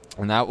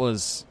that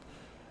was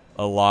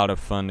a lot of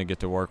fun to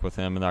get to work with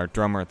him. And our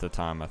drummer at the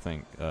time, I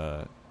think,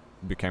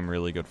 became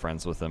really good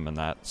friends with him, and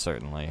that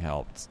certainly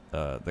helped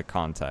the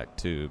contact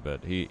too.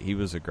 But he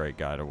was a great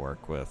guy to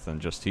work with, and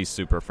just he's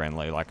super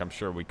friendly. Like, I'm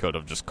sure we could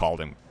have just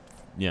called him,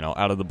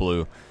 out of the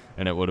blue,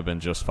 and it would have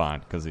been just fine,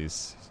 because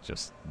he's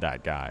just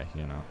that guy,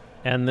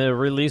 And the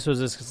release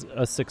was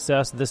a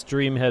success. This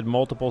Dream had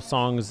multiple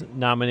songs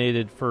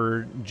nominated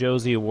for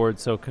Josie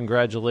Awards, so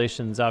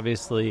congratulations.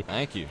 Obviously,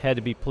 thank you. Had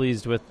to be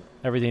pleased with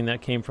everything that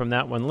came from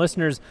that one.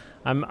 Listeners,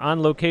 I'm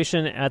on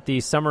location at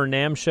the Summer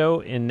NAMM Show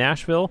in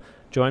Nashville,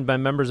 joined by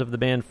members of the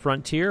band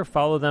Frontier.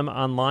 Follow them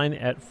online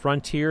at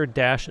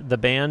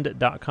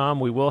frontier-theband.com.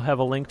 We will have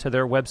a link to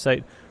their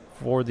website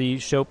for the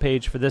show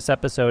page for this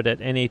episode at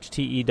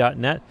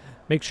nhte.net.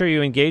 Make sure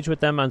you engage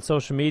with them on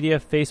social media,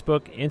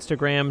 Facebook,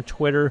 Instagram,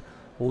 Twitter.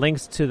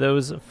 Links to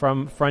those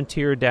from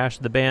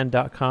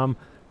frontier-theband.com.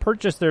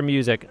 Purchase their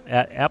music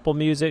at Apple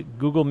Music,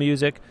 Google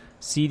Music,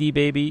 CD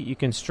Baby. You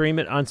can stream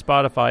it on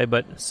Spotify,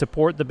 but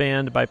support the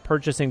band by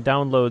purchasing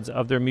downloads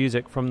of their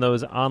music from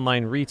those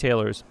online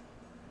retailers.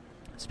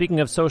 Speaking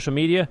of social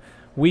media,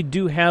 we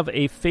do have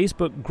a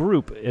Facebook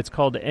group. It's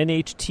called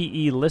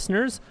NHTE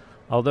Listeners,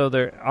 although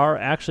there are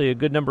actually a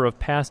good number of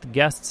past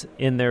guests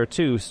in there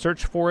too.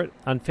 Search for it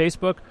on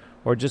Facebook,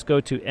 or just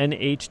go to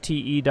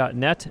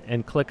nhte.net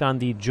and click on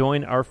the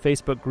Join Our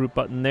Facebook Group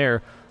button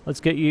there. Let's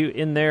get you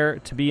in there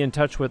to be in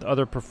touch with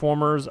other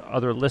performers,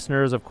 other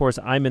listeners. Of course,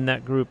 I'm in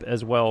that group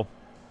as well.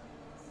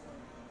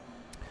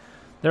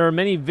 There are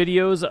many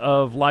videos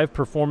of live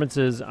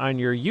performances on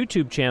your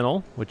YouTube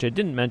channel, which I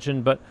didn't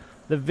mention, but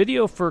the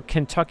video for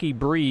Kentucky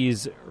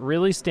Breeze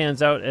really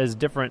stands out as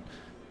different.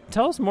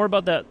 Tell us more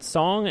about that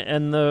song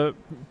and the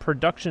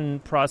production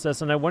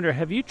process, and I wonder,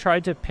 have you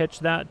tried to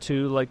pitch that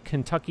to like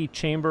Kentucky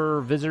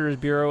Chamber, Visitors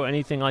Bureau,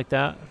 anything like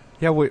that?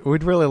 Yeah,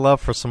 we'd really love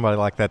for somebody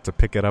like that to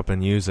pick it up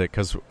and use it,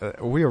 because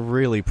we are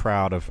really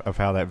proud of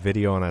how that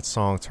video and that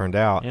song turned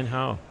out. And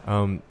how?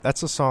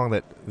 That's a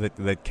song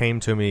that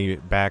came to me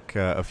back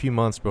a few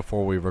months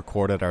before we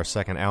recorded our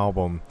second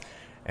album,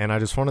 and I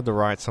just wanted to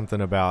write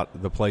something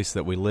about the place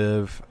that we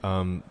live.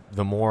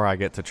 The more I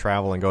get to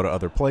travel and go to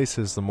other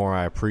places, the more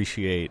I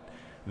appreciate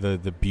the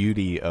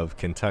beauty of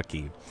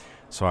Kentucky.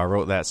 So I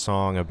wrote that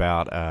song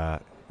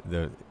about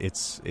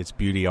its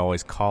beauty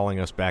always calling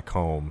us back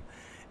home.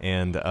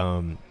 And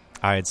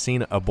I had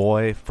seen a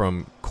boy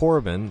from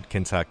Corbin,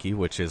 Kentucky,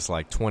 which is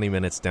like 20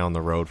 minutes down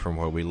the road from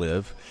where we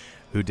live,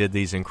 who did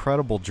these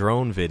incredible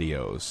drone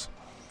videos.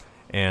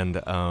 And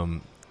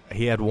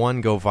he had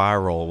one go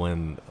viral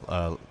when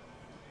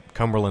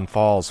Cumberland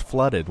Falls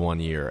flooded one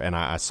year. And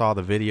I saw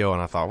the video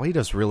and I thought, well, he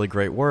does really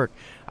great work.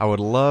 I would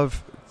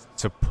love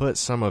to put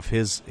some of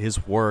his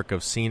work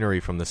of scenery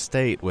from the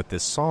state with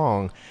this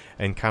song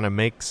and kind of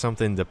make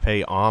something to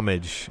pay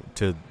homage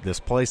to this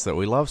place that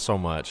we love so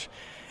much.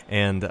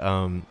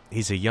 And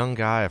he's a young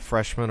guy, a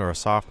freshman or a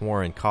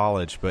sophomore in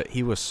college, but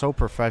he was so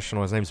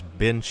professional. His name's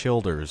Ben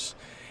Childers,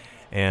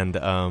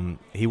 and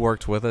he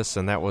worked with us,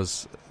 and that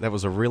was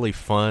a really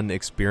fun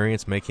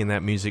experience making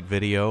that music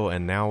video.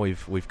 And now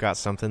we've got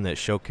something that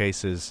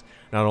showcases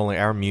not only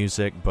our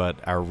music but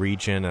our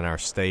region and our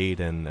state,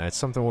 and it's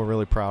something we're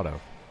really proud of.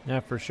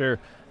 Yeah, for sure.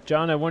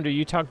 John, I wonder,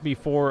 you talked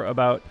before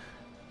about,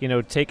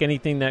 take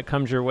anything that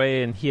comes your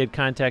way, and he had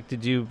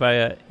contacted you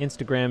via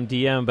Instagram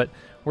DM, but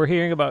we're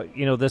hearing about,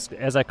 this,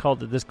 as I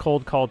called it, this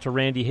cold call to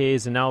Randy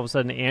Hayes, and now all of a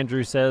sudden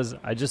Andrew says,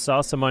 I just saw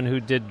someone who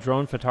did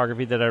drone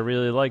photography that I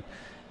really liked.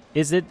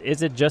 Is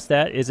it just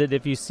that? Is it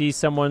if you see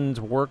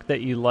someone's work that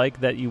you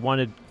like, that you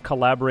want to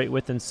collaborate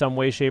with in some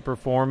way, shape, or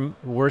form,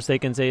 worst they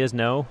can say is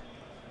no?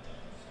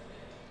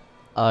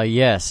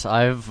 Yes,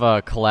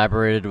 I've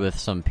collaborated with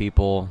some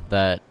people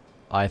that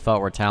I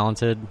thought were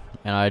talented,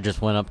 and I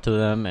just went up to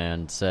them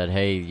and said,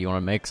 hey, you want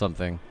to make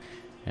something?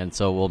 And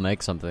so we'll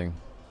make something.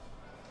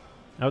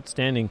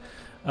 Outstanding.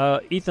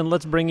 Ethan,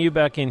 let's bring you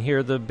back in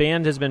here. The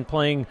band has been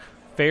playing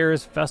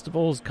fairs,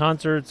 festivals,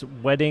 concerts,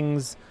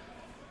 weddings,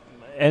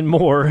 and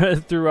more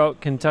throughout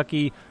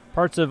Kentucky,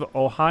 parts of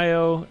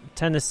Ohio,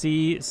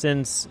 Tennessee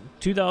since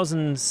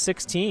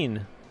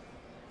 2016.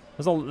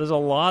 There's a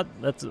lot.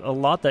 That's a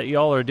lot that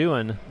y'all are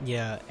doing.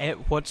 Yeah,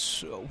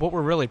 what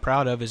we're really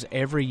proud of is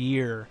every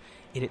year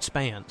it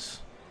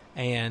expands,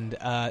 and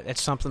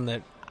it's something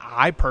that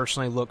I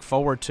personally look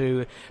forward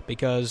to,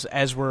 because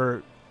as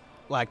we're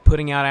like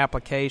putting out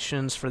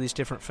applications for these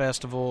different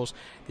festivals,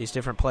 these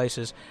different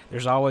places,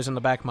 there's always in the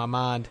back of my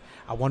mind,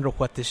 I wonder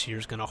what this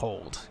year's going to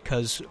hold,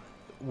 because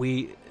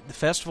the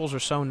festivals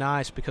are so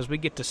nice because we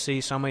get to see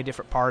so many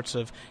different parts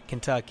of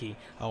Kentucky,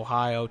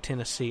 Ohio,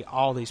 Tennessee,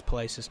 all these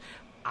places.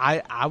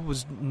 I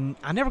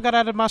never got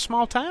out of my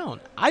small town.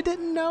 I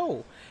didn't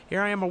know.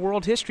 Here I am, a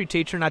world history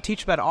teacher, and I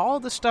teach about all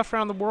the stuff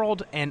around the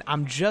world, and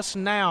I'm just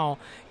now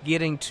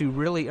getting to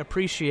really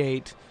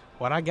appreciate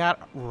what I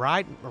got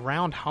right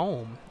around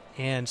home.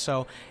 And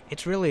so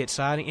it's really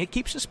exciting. It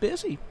keeps us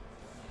busy.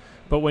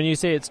 But when you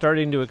say it's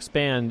starting to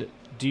expand,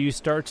 do you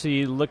start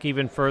to look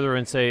even further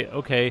and say,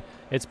 okay,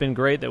 it's been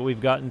great that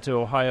we've gotten to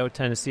Ohio,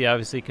 Tennessee,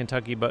 obviously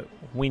Kentucky, but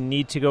we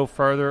need to go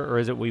farther, or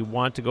is it we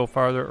want to go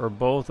farther, or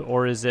both,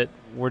 or is it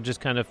we're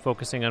just kind of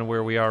focusing on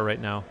where we are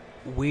right now?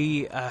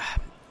 We're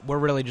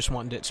really just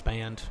wanting to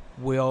expand.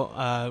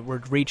 We're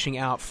reaching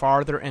out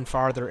farther and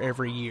farther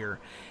every year.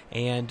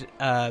 And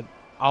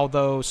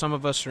although some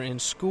of us are in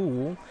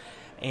school,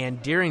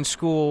 and during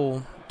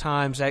school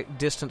times that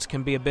distance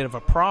can be a bit of a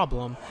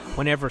problem,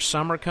 whenever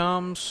summer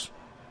comes,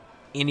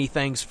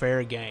 anything's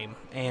fair game.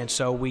 And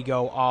so we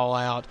go all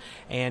out.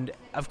 And,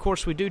 of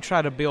course, we do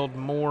try to build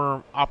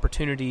more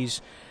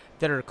opportunities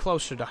that are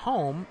closer to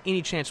home,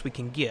 any chance we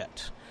can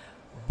get.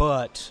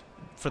 But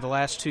for the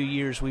last 2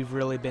 years, we've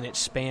really been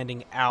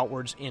expanding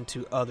outwards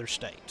into other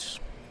states.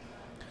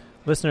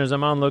 Listeners,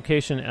 I'm on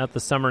location at the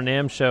Summer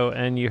NAMM Show,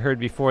 and you heard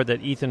before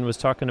that Ethan was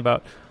talking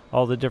about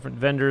all the different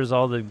vendors,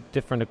 all the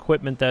different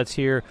equipment that's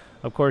here.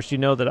 Of course, you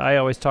know that I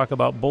always talk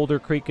about Boulder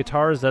Creek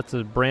guitars. That's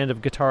a brand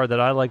of guitar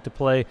that I like to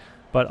play,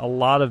 but a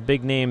lot of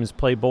big names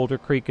play Boulder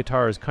Creek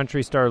guitars.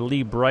 Country star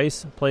Lee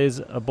Brice plays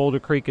a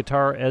Boulder Creek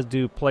guitar, as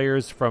do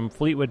players from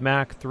Fleetwood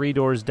Mac, Three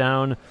Doors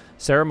Down.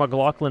 Sarah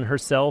McLachlan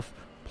herself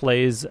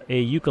plays a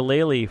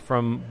ukulele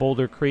from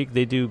Boulder Creek.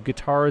 They do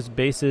guitars,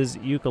 basses,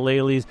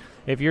 ukuleles.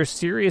 If you're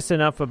serious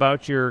enough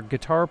about your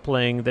guitar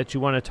playing that you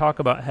want to talk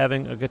about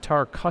having a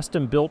guitar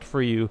custom built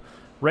for you,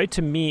 write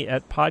to me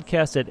at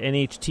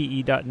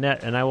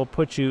podcast@nhte.net, and I will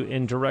put you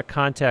in direct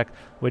contact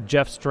with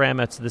Jeff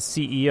Stramitz, the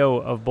CEO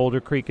of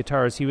Boulder Creek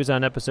Guitars. He was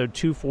on episode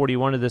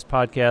 241 of this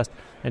podcast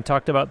and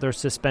talked about their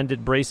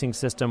suspended bracing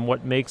system,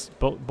 what makes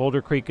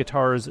Boulder Creek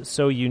Guitars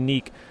so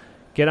unique.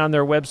 Get on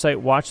their website,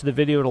 watch the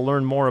video to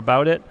learn more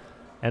about it,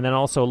 and then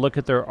also look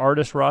at their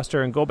artist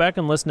roster and go back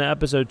and listen to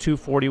episode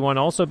 241,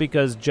 also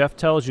because Jeff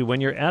tells you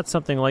when you're at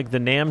something like the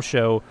NAMM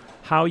Show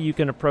how you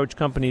can approach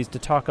companies to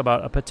talk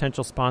about a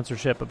potential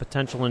sponsorship, a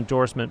potential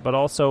endorsement, but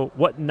also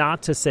what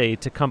not to say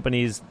to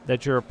companies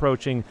that you're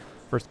approaching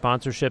for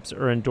sponsorships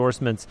or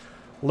endorsements.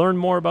 Learn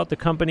more about the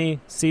company,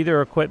 see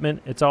their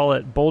equipment. It's all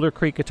at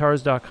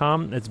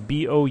BoulderCreekGuitars.com. That's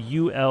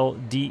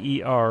BOULDER,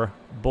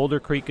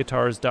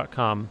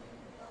 BoulderCreekGuitars.com.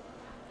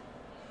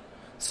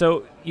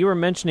 So you were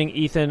mentioning,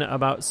 Ethan,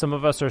 about some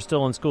of us are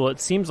still in school. It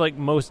seems like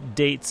most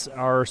dates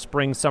are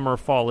spring, summer,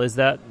 fall. Is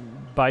that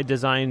by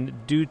design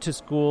due to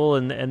school?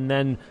 And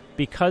then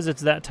because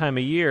it's that time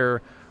of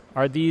year,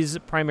 are these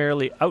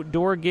primarily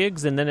outdoor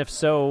gigs? And then if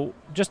so,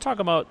 just talk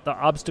about the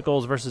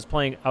obstacles versus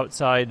playing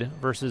outside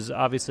versus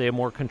obviously a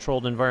more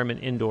controlled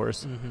environment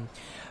indoors. Mm-hmm.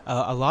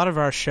 A lot of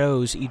our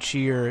shows each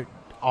year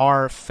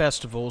are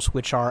festivals,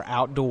 which are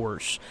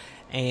outdoors.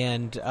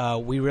 And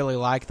we really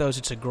like those.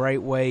 It's a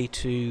great way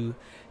to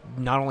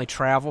not only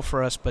travel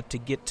for us, but to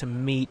get to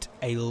meet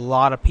a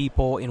lot of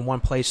people in one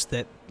place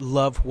that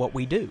love what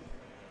we do.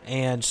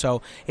 And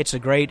so it's a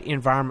great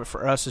environment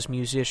for us as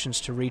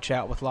musicians to reach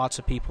out with lots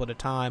of people at a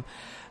time.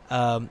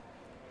 A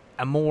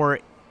more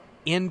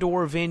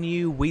indoor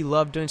venue, we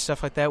love doing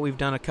stuff like that. We've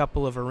done a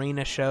couple of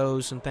arena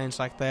shows and things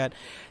like that.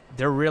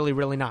 They're really,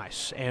 really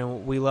nice,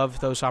 and we love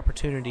those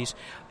opportunities.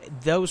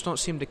 Those don't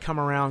seem to come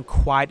around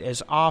quite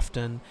as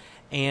often.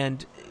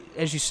 And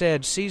as you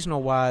said,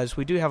 seasonal-wise,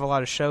 we do have a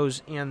lot of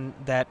shows in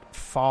that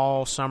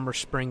fall, summer,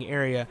 spring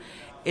area.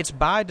 It's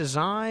by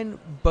design,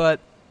 but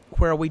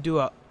where we do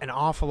an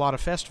awful lot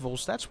of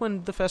festivals, that's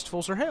when the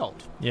festivals are held.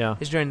 Yeah.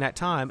 Is during that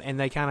time, and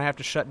they kind of have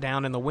to shut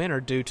down in the winter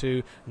due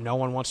to no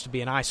one wants to be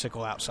an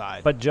icicle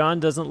outside. But John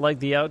doesn't like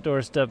the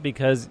outdoor stuff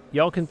because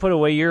y'all can put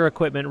away your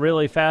equipment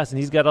really fast, and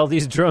he's got all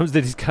these drums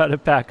that he's got to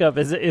pack up.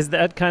 Is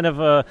that kind of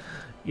a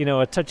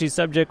touchy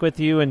subject with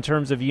you in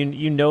terms of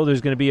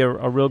there's going to be a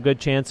real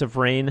good chance of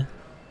rain?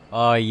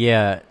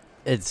 Yeah,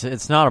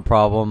 it's not a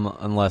problem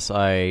unless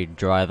I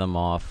dry them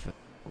off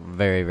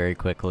very, very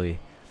quickly.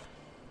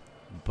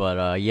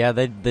 But yeah,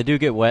 they do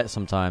get wet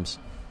sometimes.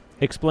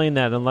 Explain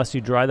that. Unless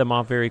you dry them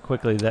off very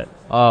quickly.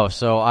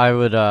 So I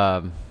would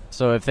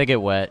so if they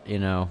get wet,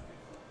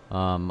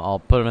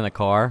 I'll put them in the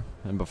car,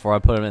 and before I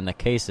put them in the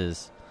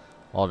cases,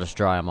 I'll just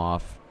dry them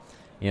off.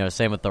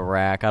 Same with the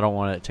rack. I don't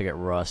want it to get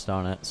rust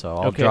on it, so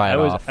I'll dry it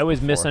off. I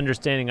was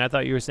misunderstanding. I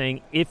thought you were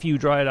saying if you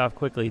dry it off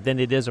quickly, then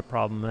it is a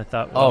problem. I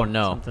thought,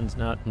 no, something's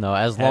not. No,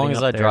 as long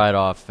as I dry it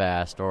off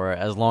fast, or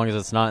as long as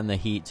it's not in the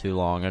heat too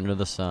long under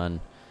the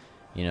sun,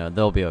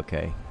 they'll be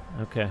okay.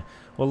 Okay.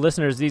 Well,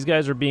 listeners, these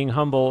guys are being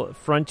humble.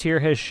 Frontier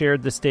has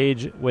shared the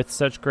stage with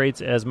such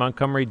greats as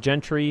Montgomery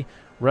Gentry,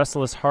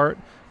 Restless Heart,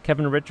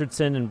 Kevin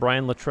Richardson, and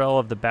Brian Littrell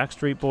of the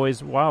Backstreet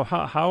Boys. Wow,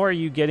 how are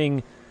you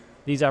getting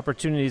these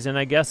opportunities? And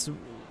I guess,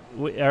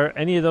 are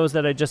any of those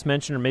that I just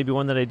mentioned, or maybe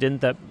one that I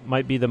didn't, that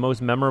might be the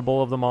most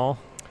memorable of them all?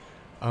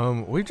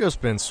 We've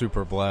just been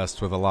super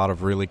blessed with a lot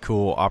of really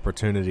cool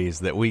opportunities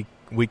that we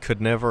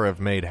could never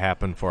have made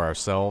happen for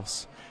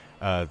ourselves.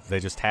 They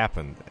just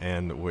happened,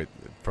 and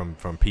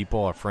from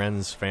people, our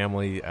friends,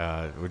 family,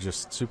 we're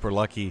just super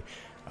lucky.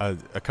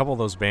 A couple of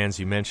those bands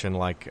you mentioned,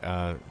 like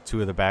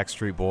two of the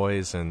Backstreet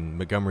Boys and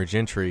Montgomery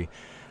Gentry,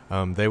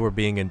 they were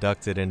being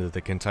inducted into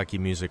the Kentucky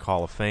Music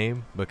Hall of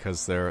Fame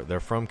because they're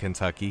from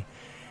Kentucky,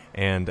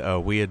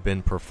 and we had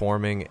been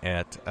performing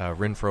at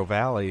Renfro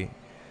Valley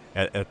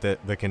at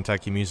the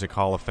Kentucky Music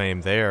Hall of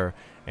Fame there.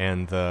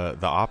 And the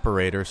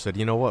operator said,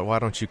 you know what, why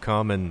don't you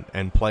come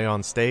and play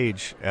on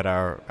stage at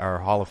our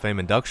Hall of Fame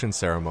induction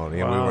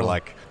ceremony? Wow. And we were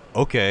like,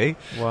 okay.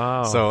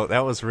 Wow. So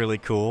that was really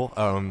cool.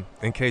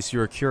 In case you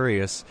were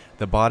curious,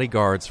 the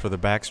bodyguards for the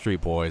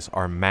Backstreet Boys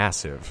are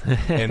massive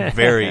and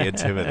very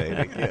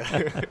intimidating.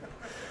 Yeah.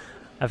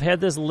 I've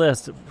had this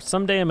list.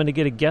 Someday I'm going to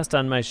get a guest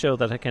on my show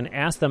that I can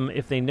ask them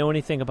if they know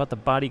anything about the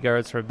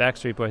bodyguards for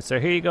Backstreet Boys. So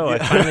here you go. I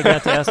finally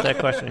got to ask that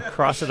question.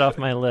 Cross it off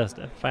my list.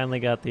 I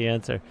finally got the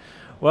answer.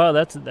 Well,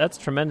 that's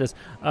tremendous.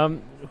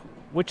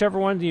 Whichever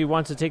one of you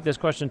wants to take this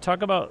question,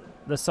 talk about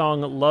the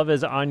song Love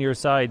Is On Your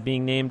Side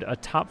being named a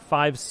top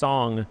 5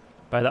 song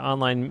by the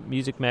online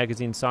music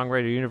magazine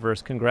Songwriter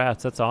Universe.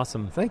 Congrats. That's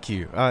awesome. Thank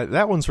you.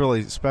 That one's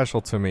really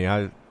special to me.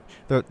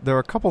 There are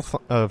a couple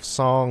of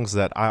songs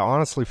that I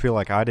honestly feel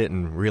like I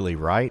didn't really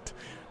write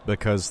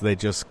because they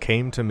just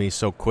came to me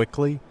so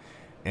quickly,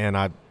 and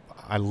I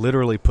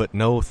literally put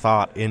no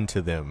thought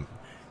into them.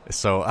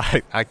 So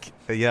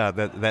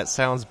that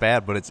sounds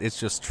bad, but it's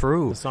just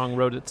true. The song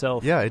wrote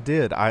itself. Yeah, it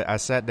did. I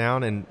sat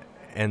down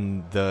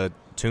and the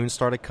tune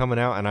started coming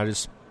out, and I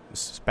just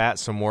spat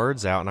some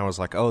words out, and I was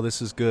like, oh,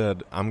 this is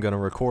good. I'm going to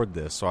record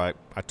this. So I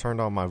turned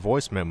on my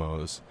voice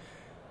memos,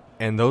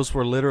 and those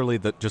were literally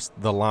just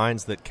the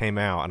lines that came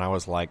out, and I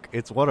was like,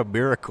 it's what a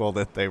miracle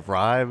that they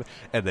rhyme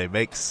and they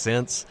make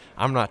sense.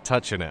 I'm not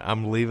touching it.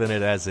 I'm leaving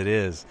it as it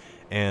is.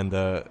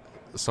 And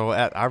so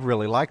I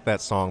really like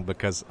that song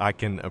because I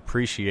can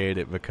appreciate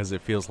it because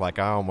it feels like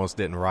I almost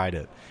didn't write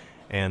it.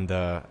 And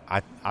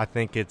I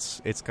think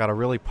it's got a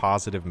really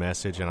positive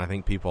message, and I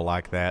think people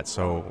like that.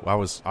 So I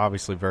was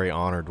obviously very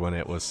honored when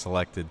it was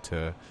selected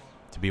to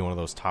be one of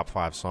those top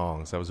 5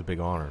 songs. That was a big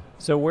honor.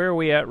 So where are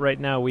we at right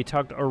now? We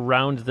talked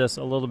around this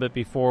a little bit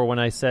before when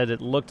I said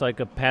it looked like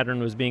a pattern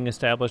was being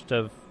established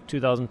of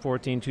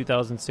 2014,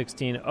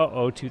 2016,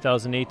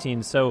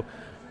 2018. So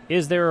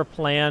Is there a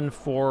plan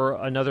for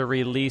another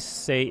release,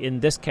 say,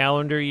 in this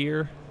calendar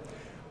year?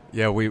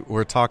 Yeah,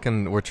 we're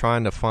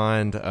trying to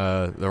find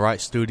the right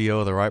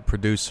studio, the right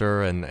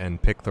producer,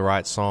 and pick the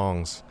right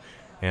songs.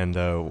 And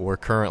we're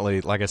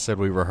currently, like I said,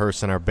 we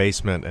rehearse in our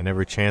basement, and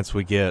every chance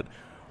we get,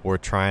 we're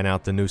trying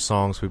out the new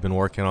songs we've been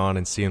working on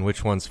and seeing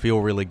which ones feel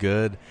really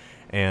good.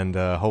 And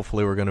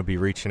hopefully we're going to be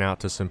reaching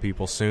out to some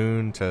people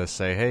soon to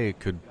say, hey,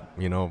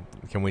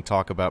 can we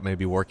talk about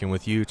maybe working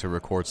with you to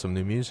record some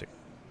new music?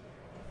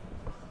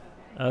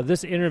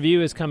 This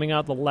interview is coming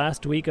out the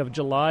last week of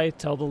July.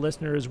 Tell the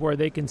listeners where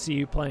they can see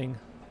you playing.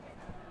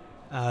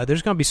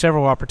 There's going to be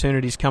several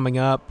opportunities coming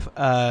up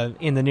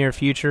in the near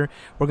future.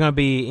 We're going to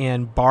be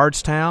in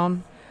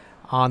Bardstown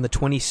on the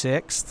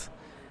 26th.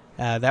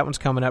 That one's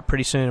coming up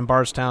pretty soon, and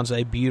Bardstown's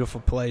a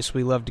beautiful place.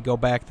 We love to go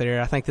back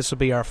there. I think this will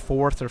be our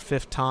 4th or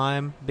 5th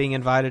time being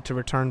invited to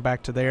return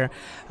back to there.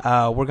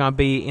 We're going to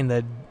be in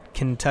the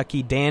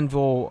Kentucky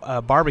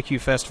Danville Barbecue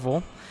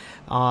Festival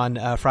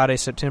on Friday,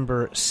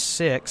 September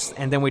 6th,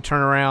 and then we turn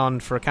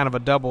around for kind of a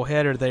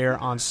doubleheader there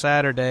on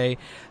Saturday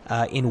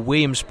in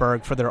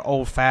Williamsburg for their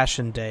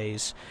old-fashioned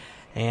days.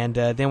 And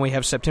then we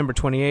have September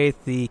 28th,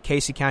 the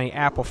Casey County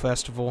Apple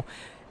Festival,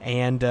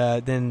 and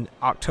then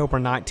October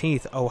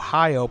 19th,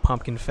 Ohio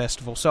Pumpkin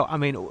Festival. So, I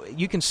mean,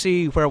 you can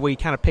see where we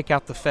kind of pick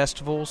out the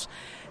festivals,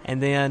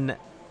 and then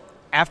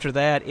after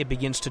that, it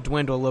begins to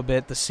dwindle a little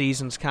bit. The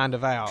season's kind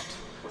of out.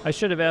 I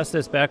should have asked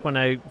this back when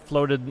I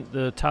floated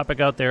the topic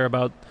out there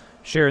about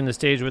sharing the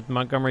stage with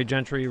Montgomery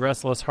Gentry,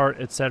 Restless Heart,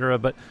 etc.,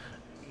 but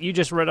you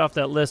just read off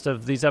that list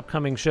of these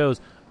upcoming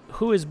shows.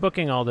 Who is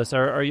booking all this?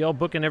 Are y'all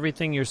booking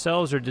everything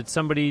yourselves, or did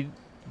somebody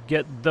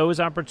get those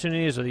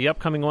opportunities, or the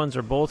upcoming ones,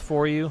 or both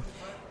for you?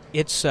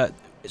 It's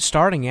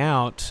starting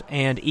out,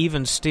 and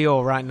even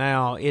still right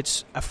now,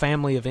 it's a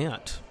family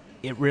event.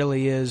 It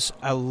really is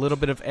a little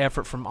bit of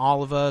effort from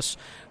all of us.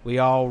 We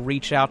all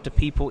reach out to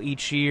people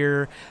each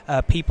year,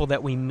 people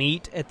that we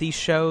meet at these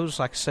shows.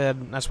 Like I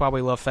said, that's why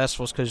we love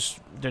festivals, because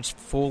it's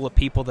full of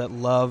people that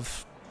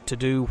love to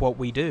do what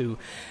we do.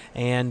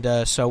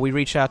 And so we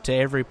reach out to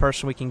every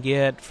person we can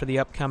get for the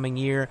upcoming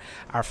year.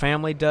 Our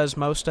family does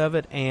most of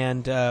it,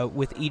 and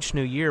with each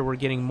new year, we're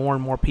getting more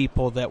and more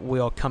people that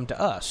will come to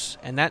us.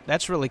 And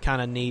that's really kind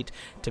of neat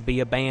to be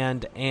a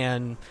band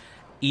and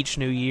each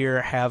new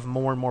year have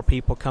more and more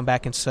people come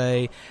back and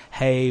say,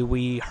 hey,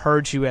 we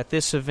heard you at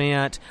this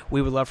event, we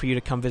would love for you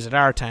to come visit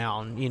our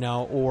town,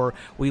 or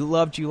we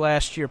loved you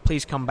last year,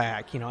 please come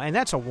back, and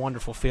that's a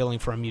wonderful feeling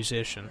for a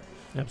musician.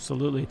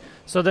 Absolutely.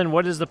 So then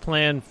what is the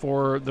plan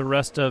for the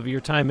rest of your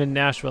time in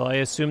Nashville? I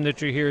assume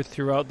that you're here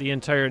throughout the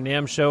entire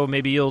NAMM show.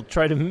 Maybe you'll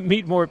try to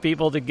meet more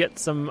people to get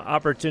some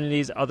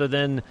opportunities other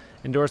than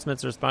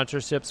endorsements or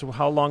sponsorships.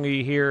 How long are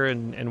you here,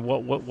 and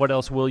what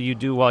else will you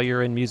do while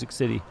you're in Music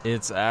City?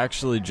 It's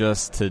actually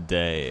just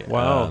today.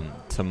 Wow.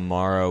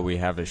 Tomorrow we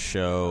have a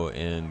show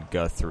in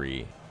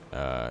Guthrie,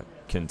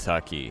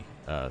 Kentucky,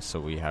 so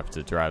we have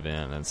to drive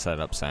in and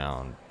set up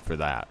sound for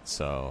that.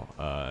 So,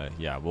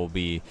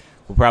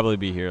 we'll probably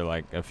be here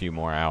like a few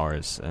more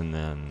hours, and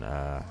then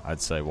I'd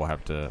say we'll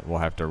have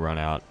to run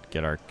out,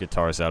 get our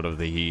guitars out of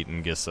the heat,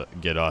 and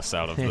get us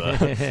out of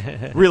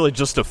the really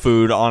just the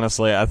food.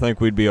 Honestly, I think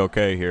we'd be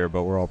okay here,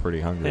 but we're all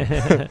pretty hungry.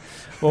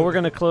 Well, we're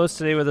going to close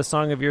today with a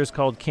song of yours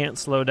called "Can't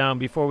Slow Down."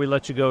 Before we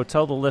let you go,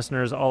 tell the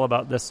listeners all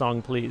about this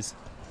song, please.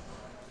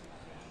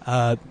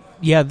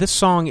 This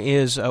song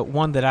is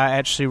one that I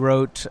actually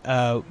wrote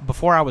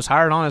before I was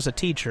hired on as a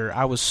teacher.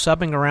 I was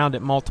subbing around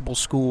at multiple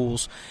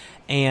schools,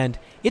 and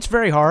it's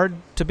very hard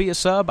to be a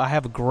sub. I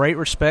have great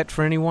respect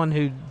for anyone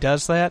who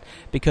does that,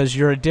 because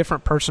you're a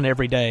different person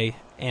every day.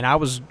 And I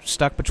was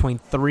stuck between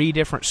 3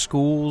 different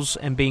schools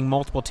and being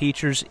multiple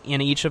teachers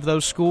in each of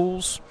those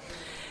schools.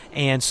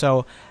 And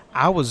so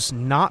I was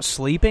not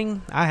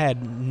sleeping. I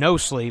had no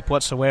sleep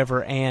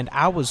whatsoever, and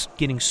I was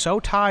getting so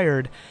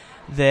tired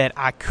that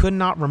I could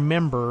not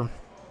remember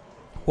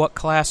what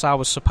class I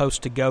was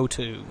supposed to go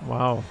to.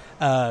 Wow.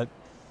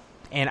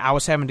 And I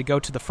was having to go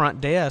to the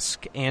front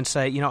desk and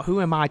say, who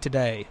am I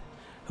today?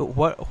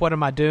 What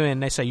am I doing?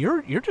 And they say,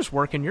 you're just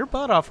working your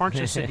butt off, aren't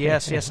you? I said,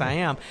 yes, I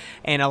am.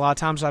 And a lot of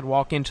times I'd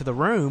walk into the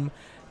room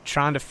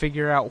trying to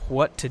figure out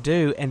what to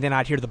do, and then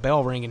I'd hear the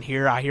bell ring, and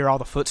I hear all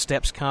the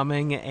footsteps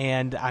coming,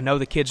 and I know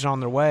the kids are on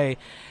their way.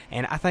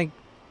 And I think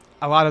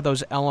a lot of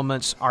those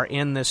elements are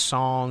in this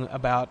song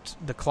about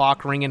the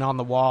clock ringing on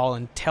the wall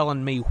and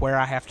telling me where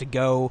I have to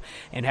go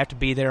and have to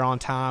be there on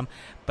time.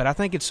 But I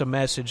think it's a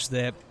message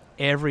that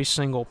every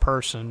single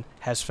person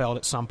has felt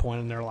at some point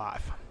in their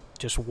life,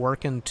 just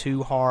working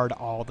too hard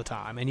all the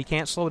time, and you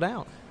can't slow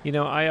down.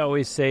 I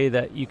always say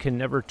that you can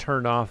never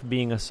turn off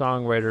being a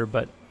songwriter,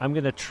 but I'm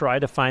going to try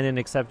to find an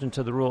exception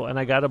to the rule, and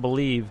I got to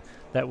believe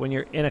that when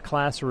you're in a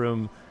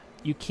classroom,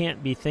 you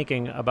can't be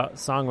thinking about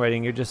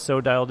songwriting. You're just so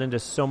dialed into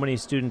so many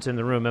students in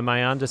the room. Am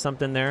I on to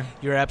something there?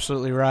 You're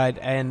absolutely right.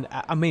 And,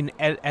 I mean,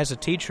 as a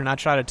teacher, and I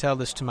try to tell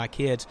this to my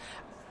kids,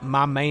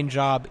 my main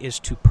job is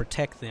to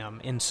protect them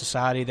in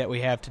society that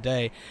we have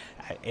today.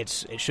 It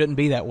shouldn't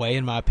be that way,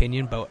 in my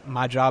opinion, but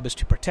my job is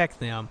to protect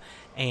them,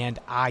 and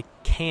I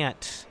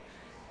can't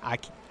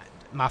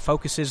my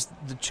focus is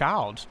the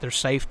child, their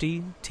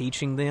safety,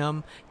 teaching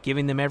them,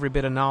 giving them every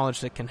bit of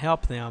knowledge that can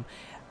help them.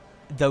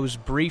 Those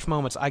brief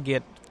moments, I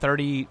get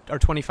 30 or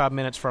 25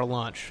 minutes for a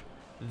lunch.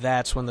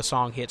 That's when the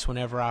song hits,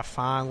 whenever I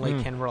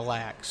finally can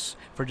relax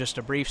for just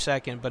a brief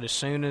second. But as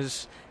soon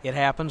as it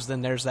happens,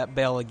 then there's that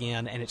bell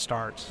again, and it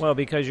starts. Well,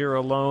 because you're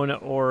alone,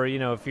 or,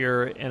 if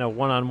you're in a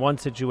one-on-one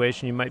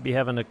situation, you might be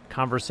having a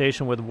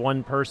conversation with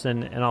one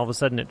person, and all of a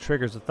sudden it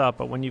triggers a thought.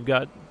 But when you've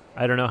got,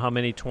 I don't know how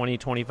many, 20,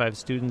 25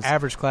 students.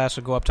 Average class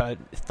will go up to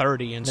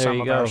 30 in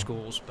some of our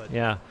schools. But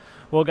yeah.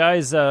 Well,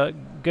 guys,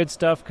 good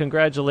stuff.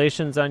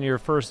 Congratulations on your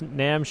first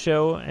NAMM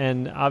show,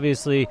 and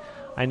obviously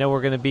I know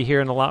we're going to be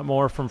hearing a lot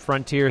more from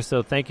Frontier,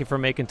 so thank you for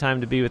making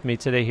time to be with me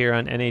today here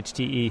on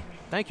NHTE.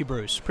 Thank you,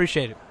 Bruce.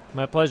 Appreciate it.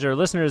 My pleasure.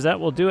 Listeners,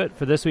 that will do it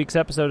for this week's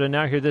episode of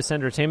Now Hear This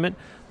Entertainment.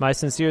 My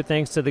sincere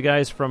thanks to the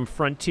guys from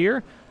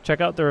Frontier. Check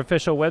out their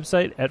official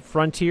website at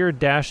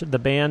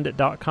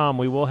frontier-theband.com.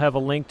 We will have a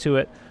link to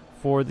it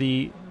for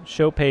the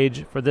show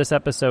page for this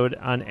episode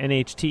on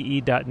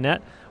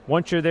nhte.net.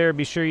 Once you're there,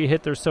 be sure you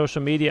hit their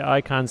social media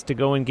icons to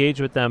go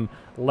engage with them.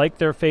 Like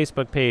their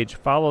Facebook page.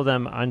 Follow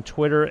them on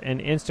Twitter and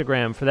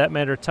Instagram. For that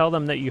matter, tell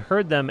them that you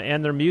heard them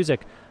and their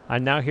music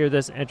on Now Hear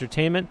This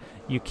Entertainment.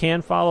 You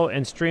can follow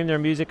and stream their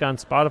music on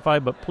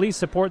Spotify, but please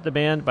support the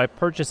band by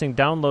purchasing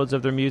downloads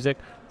of their music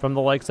from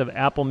the likes of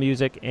Apple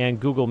Music and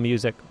Google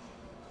Music.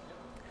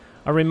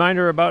 A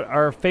reminder about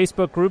our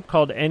Facebook group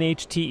called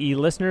NHTE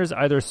Listeners.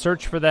 Either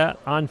search for that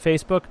on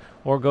Facebook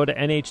or go to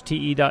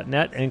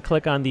nhte.net and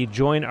click on the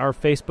Join Our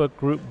Facebook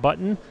Group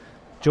button.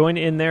 Join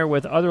in there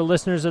with other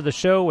listeners of the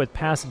show, with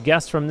past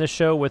guests from this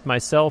show, with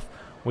myself.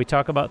 We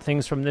talk about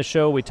things from this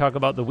show. We talk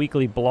about the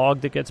weekly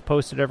blog that gets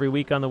posted every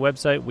week on the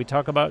website. We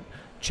talk about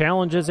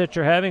challenges that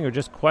you're having or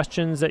just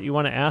questions that you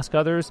want to ask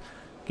others.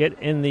 Get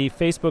in the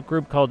Facebook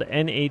group called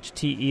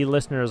NHTE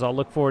Listeners. I'll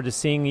look forward to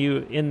seeing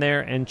you in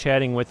there and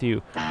chatting with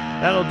you.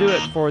 That'll do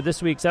it for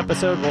this week's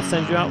episode. We'll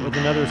send you out with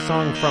another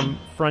song from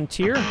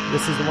Frontier.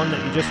 This is the one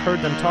that you just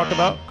heard them talk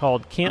about,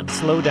 called Can't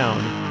Slow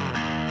Down.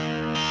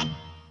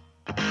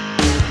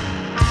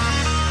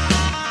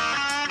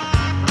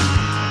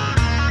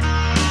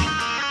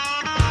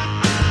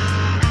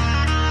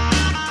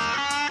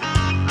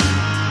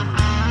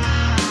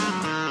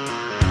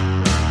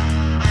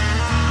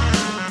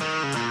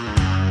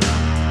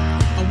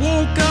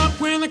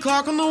 The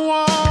clock on the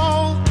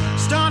wall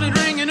started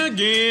ringing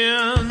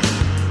again.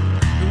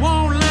 It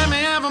won't let me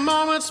have a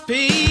moment's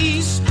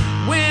peace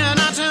when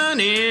I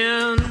turn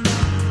in.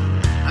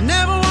 I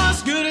never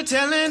was good at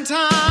telling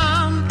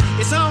time.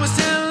 It's always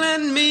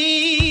telling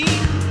me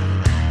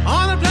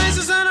all the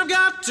places that I've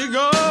got to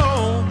go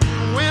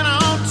when I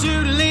ought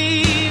to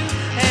leave.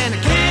 And I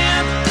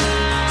can't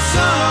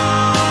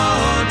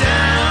slow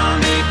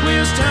down. Big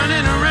wheels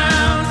turning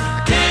around.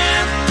 I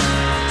can't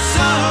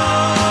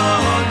slow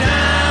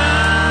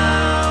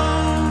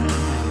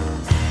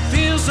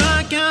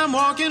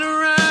walking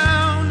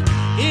around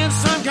in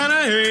some kind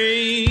of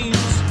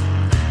haze,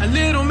 a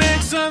little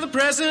mix of the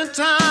present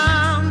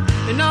time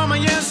and all my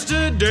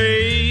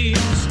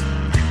yesterdays.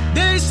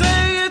 They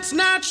say it's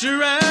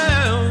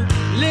natural,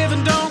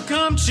 living don't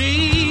come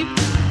cheap,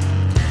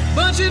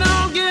 but you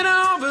don't get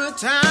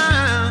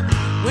overtime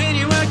when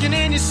you're working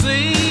in your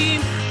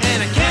sleep.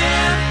 And I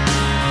can't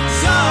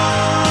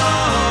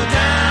slow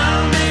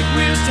down, big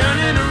wheels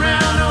turning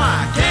around. No,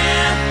 I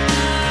can't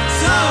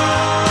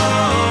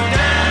slow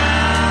down.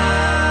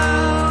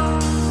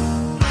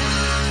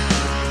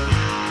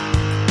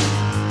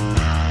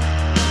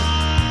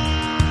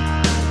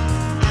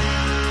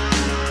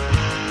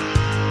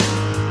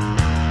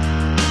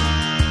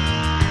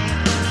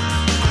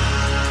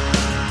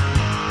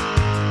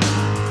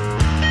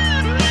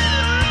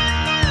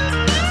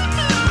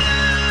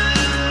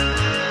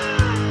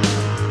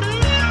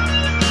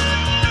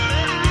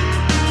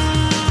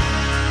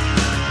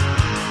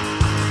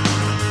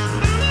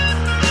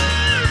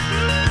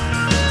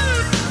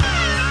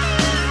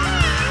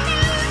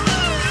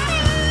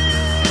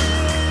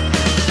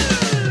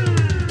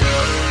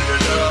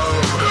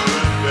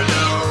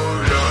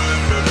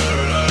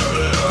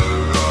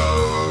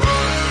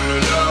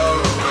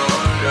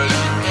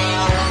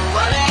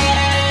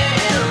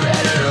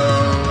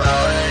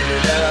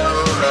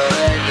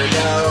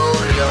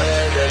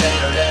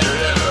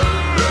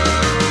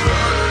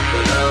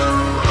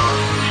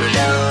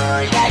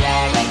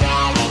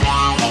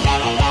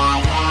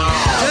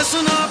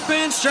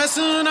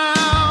 Stressing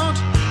out,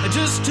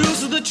 just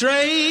tools of the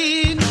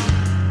trade.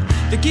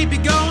 They keep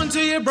you going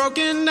till you're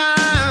broken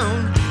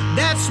down.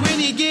 That's when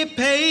you get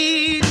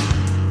paid.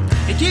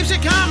 It keeps you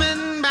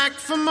coming back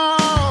for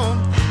more,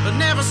 but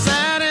never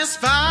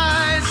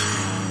satisfies.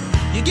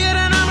 You get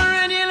an